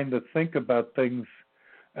your mind to think about things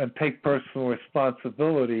and take personal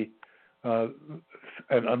responsibility and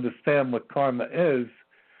understand what karma is,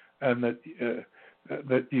 and that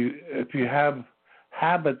you, if you have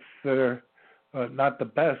habits that are not the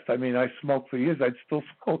best. I mean, I smoked for years. I'd still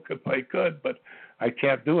smoke if I could, but I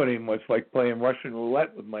can't do it anymore. It's like playing Russian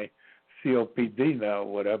roulette with my COPD now,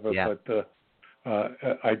 or whatever. Yeah. But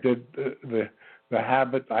I did the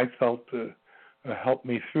habit. I felt helped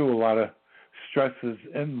me through a lot of stresses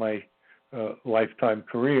in my lifetime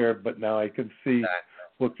career. But now I can see,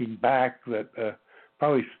 looking back, that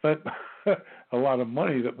probably spent a lot of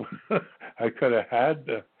money that I could have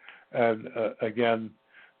had. And again,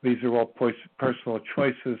 these are all personal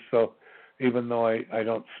choices. So even though I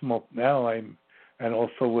don't smoke now, and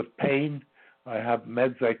also with pain, I have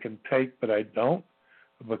meds I can take, but I don't,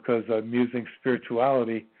 because I'm using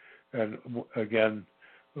spirituality. And again,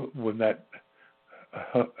 when that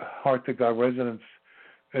heart to God resonance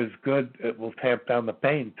is good, it will tamp down the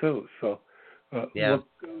pain too. So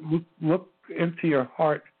look into your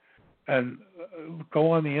heart and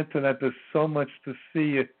go on the internet. There's so much to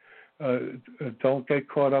see. Don't get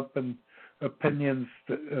caught up in opinions.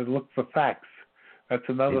 Look for facts. That's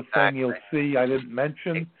another thing you'll see I didn't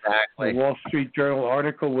mention. A Wall Street Journal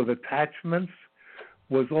article with attachments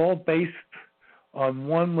was all based on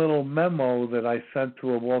one little memo that I sent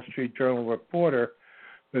to a Wall Street Journal reporter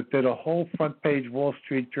that did a whole front page Wall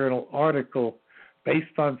Street Journal article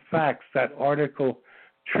based on facts. That article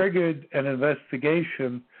triggered an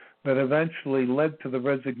investigation that eventually led to the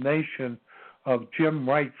resignation of Jim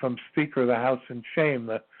Wright from Speaker of the House in shame,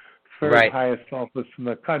 the third highest office in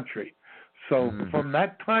the country. So from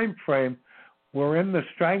that time frame, we're in the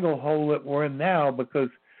stranglehold that we're in now, because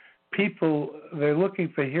people, they're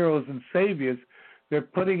looking for heroes and saviors. They're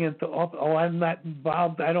putting into, I'm not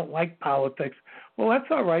involved, I don't like politics. Well, that's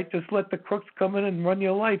all right. Just let the crooks come in and run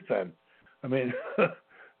your life then. I mean,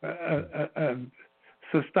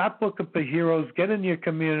 so stop looking for heroes. Get in your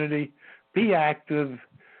community. Be active.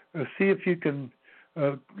 See if you can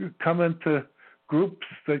come into groups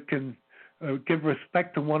that can give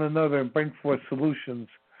respect to one another and bring forth solutions,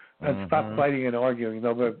 and stop fighting and arguing.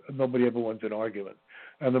 Nobody ever wins an argument.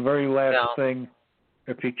 And the very last thing,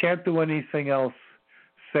 if you can't do anything else,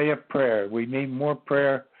 say a prayer. We need more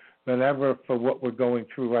prayer than ever for what we're going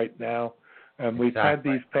through right now. And we've had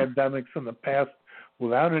these pandemics in the past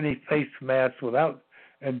without any face masks, without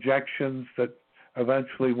injections that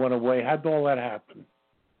eventually went away. How'd all that happen?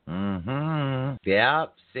 Yeah.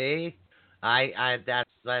 See,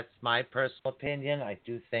 that's my personal opinion. I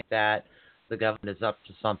do think that the government is up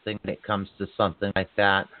to something when it comes to something like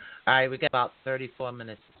that. All right, we got about 34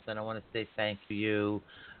 minutes, and I want to say thank you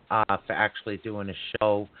for actually doing a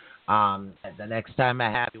show. The next time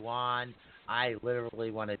I have you on, I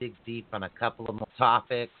literally want to dig deep on a couple of more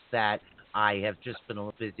topics that I have just been a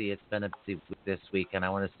little busy. It's been a busy week this week, and I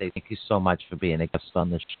want to say thank you so much for being a guest on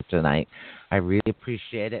the show tonight. I really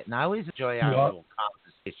appreciate it, and I always enjoy our little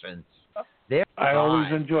conversations. I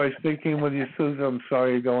always enjoy speaking with you, Susan. I'm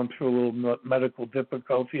sorry you're going through a little medical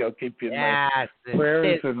difficulty. I'll keep you in my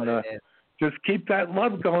prayers, and just keep that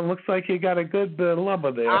love going. Looks like you got a good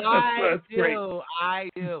lover there. That's great. I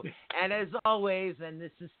do. And as always, and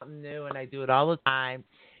this is something new, and I do it all the time,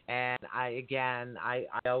 and I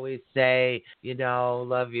always say,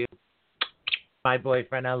 love you. My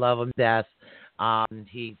boyfriend, I love him to death.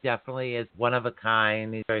 He definitely is one of a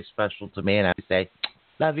kind. He's very special to me, and I say,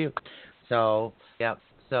 love you. So, yeah.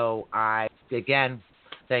 So,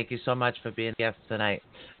 thank you so much for being a guest tonight.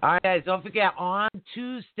 All right, guys, don't forget, on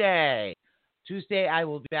Tuesday, I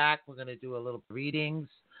will be back. We're going to do a little readings.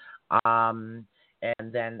 And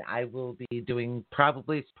then I will be doing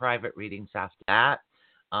probably private readings after that.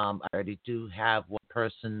 I already do have one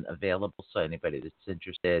person available, so anybody that's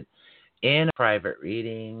interested in a private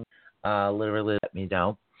reading, literally let me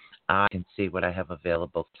know. I can see what I have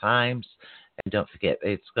available times. And don't forget,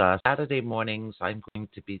 it's Saturday mornings. I'm going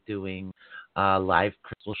to be doing live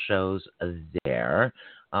crystal shows there.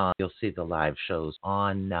 You'll see the live shows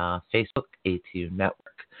on Facebook, ATUnetwork.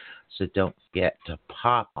 So don't forget to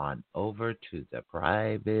pop on over to the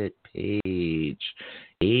private page,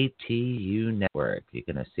 ATUnetwork. You're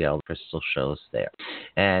going to see all the crystal shows there.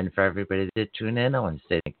 And for everybody that did tune in, I want to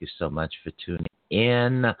say thank you so much for tuning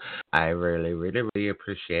in. I really, really, really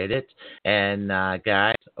appreciate it. And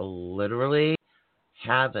guys, literally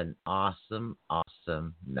have an awesome,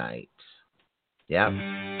 awesome night. Yep.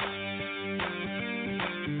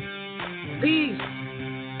 Peace.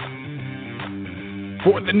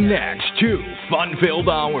 For the next 2 fun-filled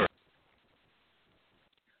hours,